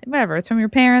yourself, whatever, it's from your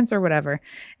parents or whatever.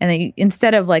 And then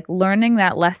instead of like learning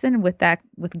that lesson with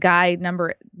guy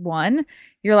number 1,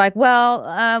 you're like,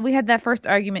 well, we had that first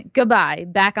argument, goodbye,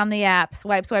 back on the app,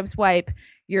 swipe, swipe, swipe.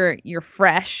 You're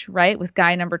fresh, right? With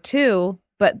guy number 2,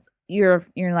 but you're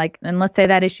like, and let's say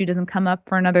that issue doesn't come up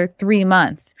for another 3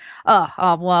 months.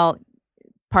 Oh, well,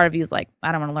 part of you is like,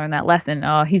 I don't want to learn that lesson.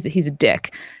 Oh, he's a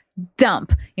dick.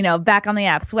 dump, back on the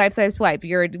app, swipe, swipe, swipe.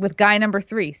 You're with guy number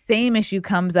 3, same issue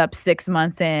comes up 6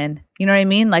 months in. You know what I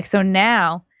mean? Like, so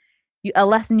now a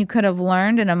lesson you could have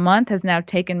learned in a month has now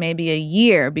taken maybe a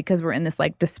year, because we're in this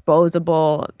like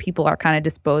disposable, people are kind of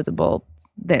disposable.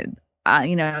 That,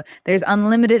 there's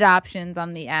unlimited options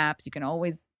on the apps. You can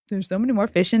always, there's so many more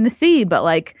fish in the sea, but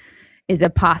like, is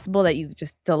it possible that you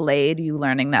just delayed you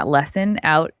learning that lesson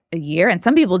out a year? And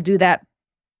some people do that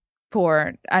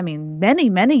for, many,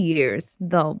 many years.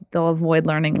 They'll avoid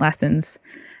learning lessons.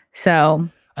 So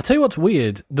I'll tell you what's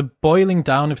weird, the boiling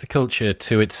down of the culture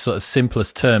to its sort of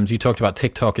simplest terms. You talked about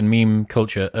TikTok and meme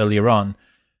culture earlier on.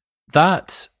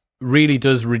 That really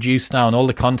does reduce down all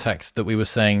the context that we were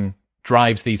saying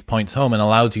drives these points home and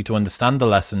allows you to understand the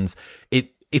lessons.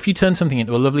 If you turn something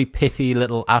into a lovely pithy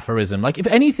little aphorism, like if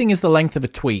anything is the length of a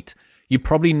tweet, you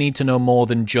probably need to know more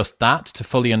than just that to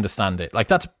fully understand it. Like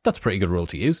that's a pretty good rule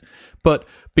to use. But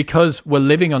because we're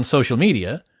living on social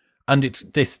media, and it's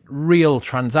this real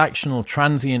transactional,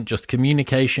 transient, just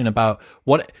communication about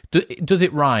what does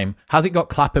it rhyme? Has it got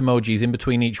clap emojis in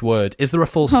between each word? Is there a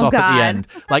full stop at the end?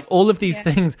 Like all of these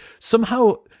things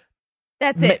somehow.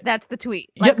 That's it. That's the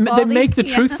tweet. Like, yeah, they make the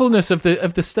truthfulness of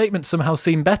the statement somehow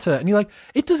seem better, and you're like,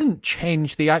 it doesn't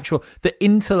change the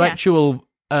intellectual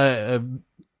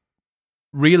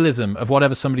realism of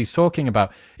whatever somebody's talking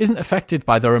about isn't affected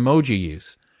by their emoji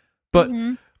use, but.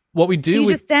 Mm-hmm. What we do,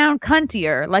 just sound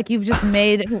cuntier. Like you've just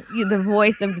made the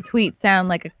voice of the tweet sound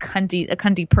like a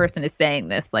cunty person is saying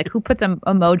this. Like who puts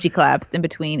emoji claps in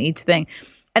between each thing?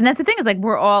 And that's the thing, is like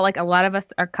we're all like, a lot of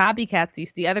us are copycats. You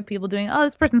see other people doing, oh,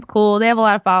 this person's cool, they have a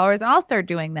lot of followers, I'll start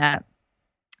doing that.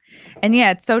 And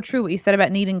yeah, it's so true what you said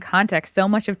about needing context. So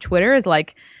much of Twitter is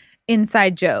like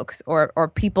inside jokes or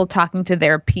people talking to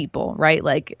their people, right?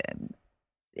 Like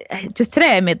just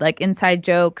today I made like inside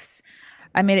jokes.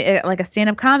 I made it like a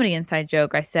stand-up comedy inside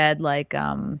joke. I said like,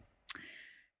 I'm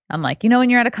like, when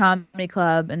you're at a comedy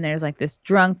club and there's like this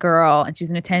drunk girl and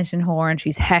she's an attention whore and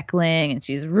she's heckling and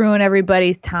she's ruined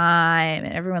everybody's time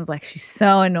and everyone's like, she's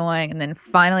so annoying. And then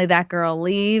finally that girl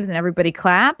leaves and everybody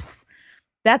claps.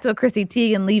 That's what Chrissy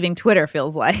Teigen leaving Twitter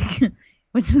feels like,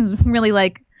 which is really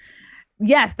like,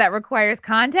 yes, that requires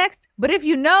context. But if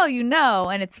you know,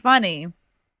 and it's funny.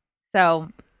 So...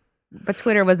 But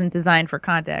Twitter wasn't designed for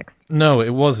context. No, it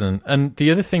wasn't. And the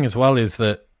other thing as well is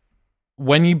that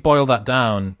when you boil that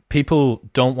down, people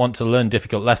don't want to learn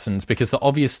difficult lessons because the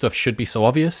obvious stuff should be so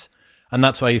obvious. And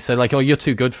that's why you say like, oh, you're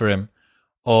too good for him.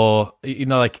 Or,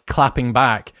 like clapping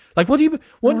back. Like, what do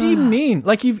you mean?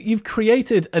 Like you've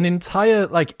created an entire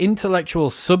like intellectual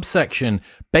subsection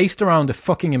based around a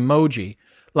fucking emoji.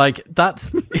 Like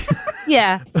that's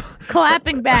yeah,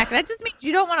 clapping back. That just means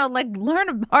you don't want to like learn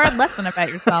a hard lesson about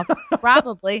yourself.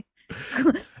 Probably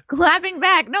clapping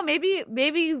back. No, maybe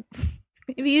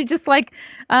you just like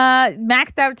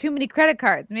maxed out too many credit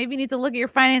cards. Maybe you need to look at your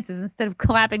finances instead of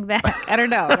clapping back. I don't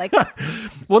know. Like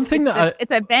one thing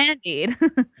it's a Band-Aid.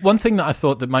 One thing that I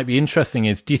thought that might be interesting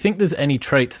is, do you think there's any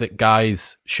traits that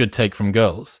guys should take from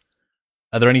girls?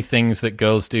 Are there any things that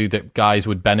girls do that guys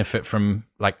would benefit from,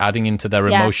 like adding into their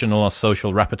emotional or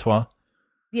social repertoire?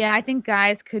 Yeah, I think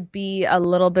guys could be a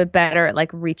little bit better at like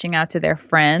reaching out to their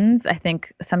friends. I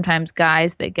think sometimes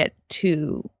guys, they get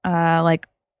too like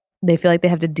they feel like they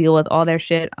have to deal with all their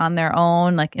shit on their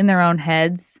own, like in their own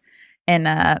heads.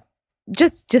 And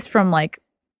just from like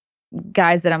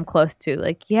guys that I'm close to,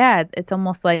 like, yeah, it's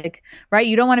almost like, right,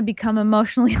 you don't want to become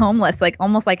emotionally homeless, like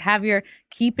almost like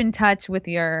keep in touch with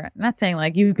your, I'm not saying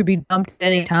like you could be dumped at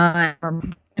any time or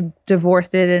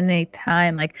divorced at any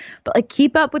time, like, but like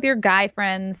keep up with your guy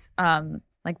friends,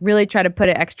 like really try to put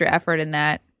an extra effort in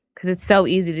that, because it's so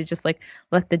easy to just like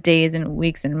let the days and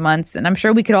weeks and months, and I'm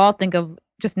sure we could all think of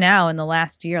just now in the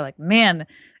last year, like, man,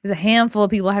 there's a handful of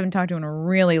people I haven't talked to in a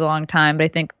really long time, but I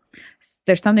think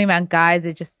there's something about guys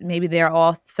that just maybe they're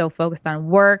all so focused on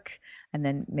work, and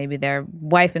then maybe their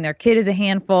wife and their kid is a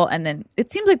handful, and then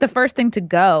it seems like the first thing to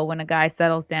go when a guy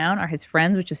settles down are his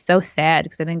friends, which is so sad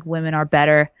because I think women are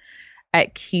better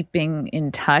at keeping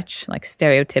in touch, like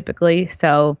stereotypically.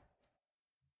 So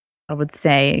I would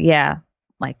say, yeah,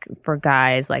 like for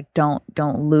guys, like don't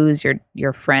lose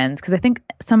your friends, because I think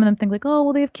some of them think like, oh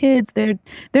well, they have kids, they're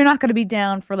not going to be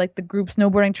down for like the group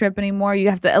snowboarding trip anymore. You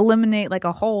have to eliminate like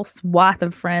a whole swath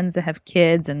of friends that have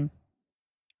kids, and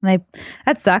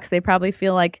that sucks. They probably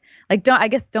feel like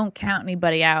don't count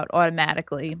anybody out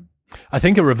automatically. I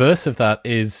think a reverse of that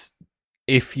is,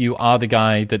 if you are the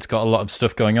guy that's got a lot of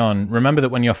stuff going on, remember that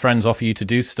when your friends offer you to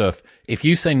do stuff, if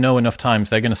you say no enough times,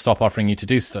 they're going to stop offering you to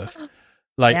do stuff.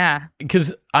 Like,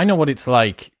 because I know what it's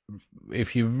like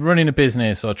if you're running a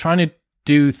business or trying to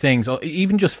do things, or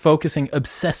even just focusing,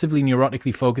 obsessively,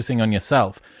 neurotically focusing on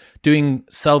yourself, doing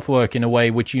self-work in a way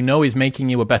which you know is making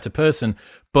you a better person.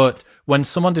 But when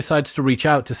someone decides to reach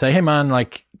out to say, hey man,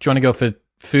 like, do you want to go for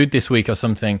food this week or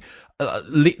something,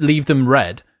 leave them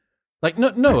red. Like, no,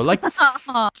 like, you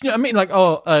know what I mean? Like,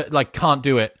 like, can't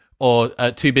do it, or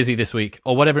too busy this week,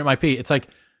 or whatever it might be. It's like,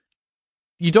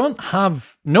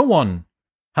 no one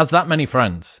has that many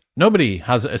friends. Nobody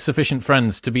has sufficient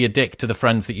friends to be a dick to the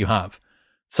friends that you have.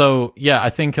 So, yeah, I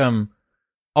think on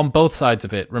both sides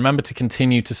of it, remember to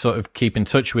continue to sort of keep in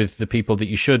touch with the people that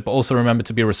you should, but also remember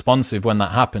to be responsive when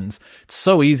that happens. It's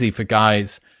so easy for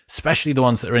guys, especially the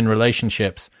ones that are in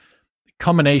relationships,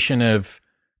 combination of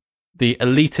the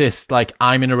elitist, like,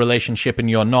 I'm in a relationship and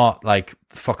you're not, like,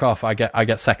 fuck off, I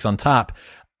get sex on tap,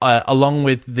 along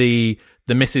with the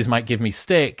missus might give me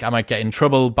stick, I might get in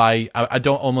trouble by, I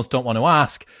almost don't want to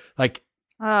ask. Like,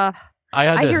 I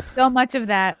hear so much of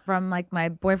that from, like, my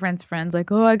boyfriend's friends,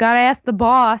 like, oh, I gotta ask the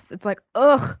boss. It's like,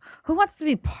 ugh, who wants to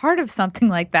be part of something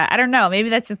like that? I don't know. Maybe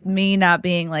that's just me not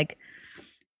being, like,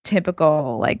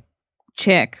 typical, like,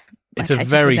 chick. It's a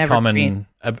very common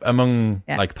among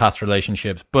like past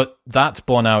relationships, but that's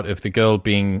born out of the girl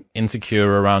being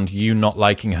insecure around you not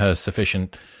liking her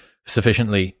sufficiently.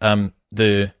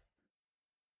 The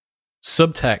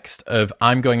subtext of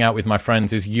I'm going out with my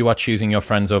friends is you are choosing your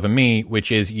friends over me,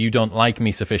 which is you don't like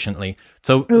me sufficiently.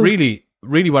 So really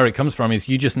where it comes from is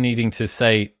you just needing to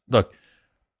say, look,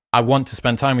 I want to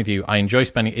spend time with you. I enjoy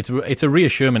spending. It's a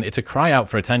reassurance. It's a cry out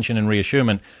for attention and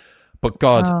reassurance. But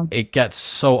God, it gets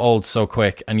so old so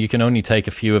quick, and you can only take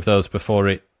a few of those before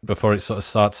it sort of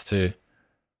starts to,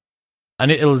 and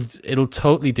it'll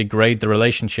totally degrade the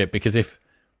relationship, because if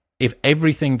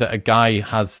everything that a guy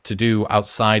has to do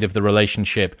outside of the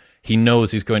relationship, he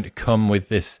knows is going to come with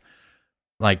this,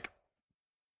 like,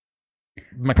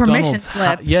 McDonald's,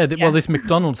 well, this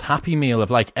McDonald's Happy Meal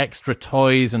of, like, extra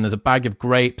toys, and there's a bag of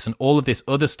grapes and all of this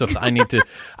other stuff that I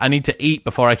need to eat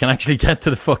before I can actually get to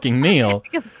the fucking meal.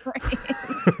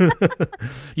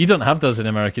 You don't have those in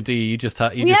America, do you? You just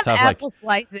have apple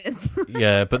like slices.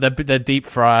 Yeah, but they're deep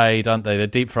fried, aren't they? They're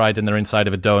deep fried and they're inside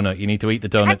of a donut. You need to eat the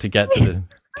donut to get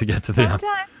to the apple.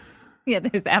 Yeah,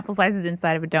 there's apple slices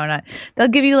inside of a donut. They'll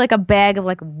give you, like, a bag of,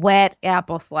 like, wet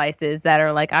apple slices that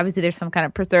are, like, obviously there's some kind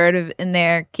of preservative in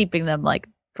there, keeping them, like,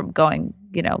 from going,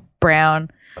 you know,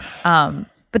 brown.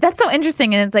 But that's so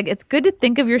interesting. And it's like, it's good to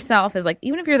think of yourself as, like,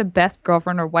 even if you're the best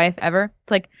girlfriend or wife ever,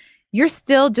 it's like, you're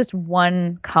still just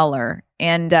one color.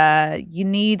 And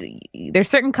there's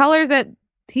certain colors that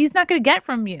he's not going to get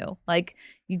from you. Like,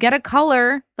 you get a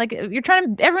color, like,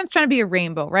 everyone's trying to be a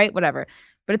rainbow, right? Whatever.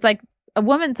 But it's like, a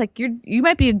woman's like, you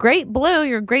might be a great blue,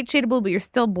 you're a great shade of blue, but you're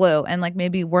still blue. And, like,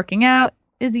 maybe working out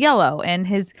is yellow, and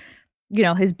his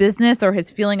business or his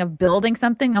feeling of building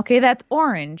something, okay, that's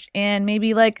orange. And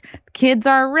maybe, like, kids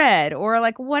are red, or,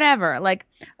 like, whatever, like,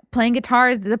 playing guitar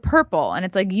is the purple. And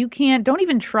it's like, don't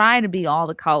even try to be all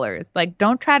the colors. Like,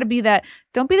 don't be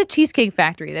the Cheesecake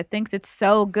Factory that thinks it's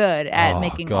so good at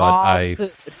making all food.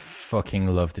 Fucking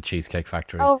love the Cheesecake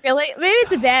Factory. Oh, really? Maybe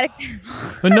it's a bad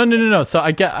example. No. So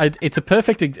it's a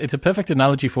perfect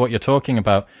analogy for what you're talking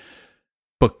about.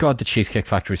 But God, the Cheesecake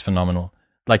Factory is phenomenal.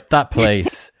 Like, that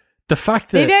place, the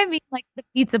fact that maybe I mean, like, the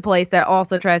pizza place that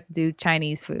also tries to do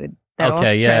Chinese food. Tries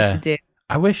to do.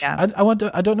 I wish I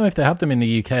don't know if they have them in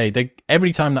the UK.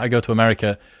 Every time that I go to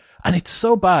America, and it's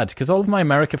so bad because all of my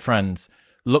America friends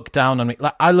look down on me.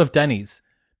 Like, I love Denny's.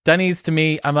 Denny's, to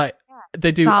me, I'm like,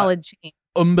 they do solid chain.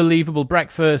 Unbelievable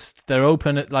breakfast. They're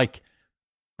open at, like,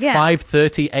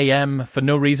 5:30 a.m. for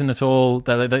no reason at all.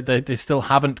 They still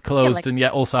haven't closed, and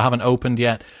yet also haven't opened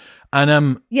yet.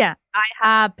 And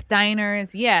IHOP,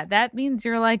 diners. Yeah, that means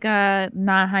you're, like,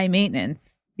 not high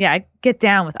maintenance. Yeah, I get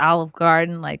down with Olive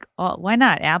Garden. Like, why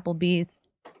not Applebee's?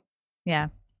 Yeah,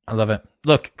 I love it.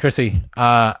 Look, Chrissie,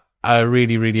 I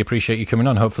really, really appreciate you coming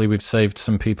on. Hopefully, we've saved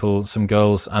some people, some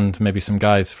girls, and maybe some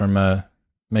guys from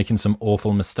making some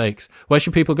awful mistakes. Where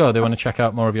should people go? They want to check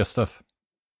out more of your stuff.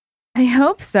 I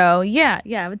hope so. Yeah.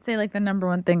 I would say, like, the number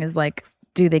one thing is, like,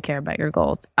 do they care about your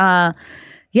goals?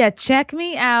 Check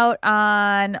me out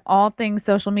on all things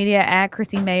social media at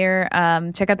Chrissie Mayr.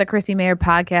 Check out the Chrissie Mayr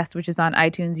podcast, which is on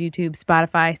iTunes, YouTube,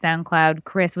 Spotify, SoundCloud.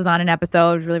 Chris was on an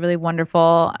episode. It was really, really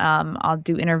wonderful. I'll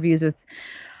do interviews with,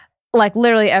 like,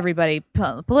 literally everybody,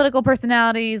 political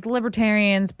personalities,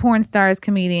 libertarians, porn stars,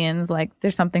 comedians. Like,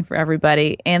 there's something for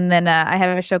everybody. And then I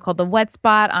have a show called The Wet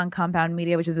Spot on Compound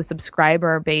Media, which is a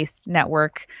subscriber-based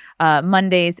network,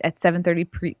 Mondays at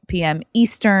 7:30 p.m.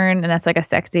 Eastern. And that's, like, a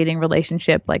sex, dating,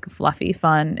 relationship, like, fluffy,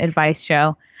 fun advice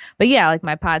show. But yeah, like,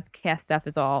 my podcast stuff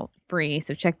is all free,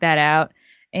 so check that out.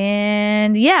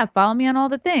 And yeah, follow me on all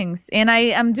the things. And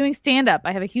I'm doing stand up.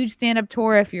 I have a huge stand up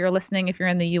tour. If you're listening, if you're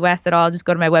in the US at all, just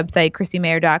go to my website,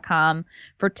 chrissiemayr.com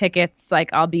for tickets.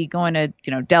 Like I'll be going to,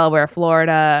 Delaware,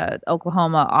 Florida,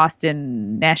 Oklahoma,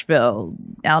 Austin, Nashville,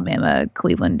 Alabama,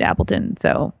 Cleveland, Appleton.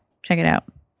 So check it out.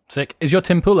 Sick. Is your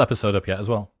Tim Pool episode up yet as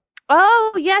well?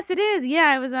 Oh, yes, it is.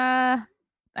 Yeah,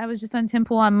 I was just on Tim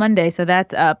Pool on Monday, so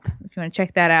that's up. If you want to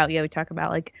check that out, yeah, we talk about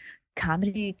like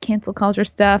comedy, cancel culture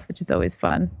stuff, which is always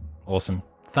fun. Awesome.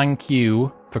 Thank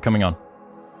you for coming on.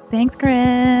 Thanks,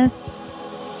 Chris.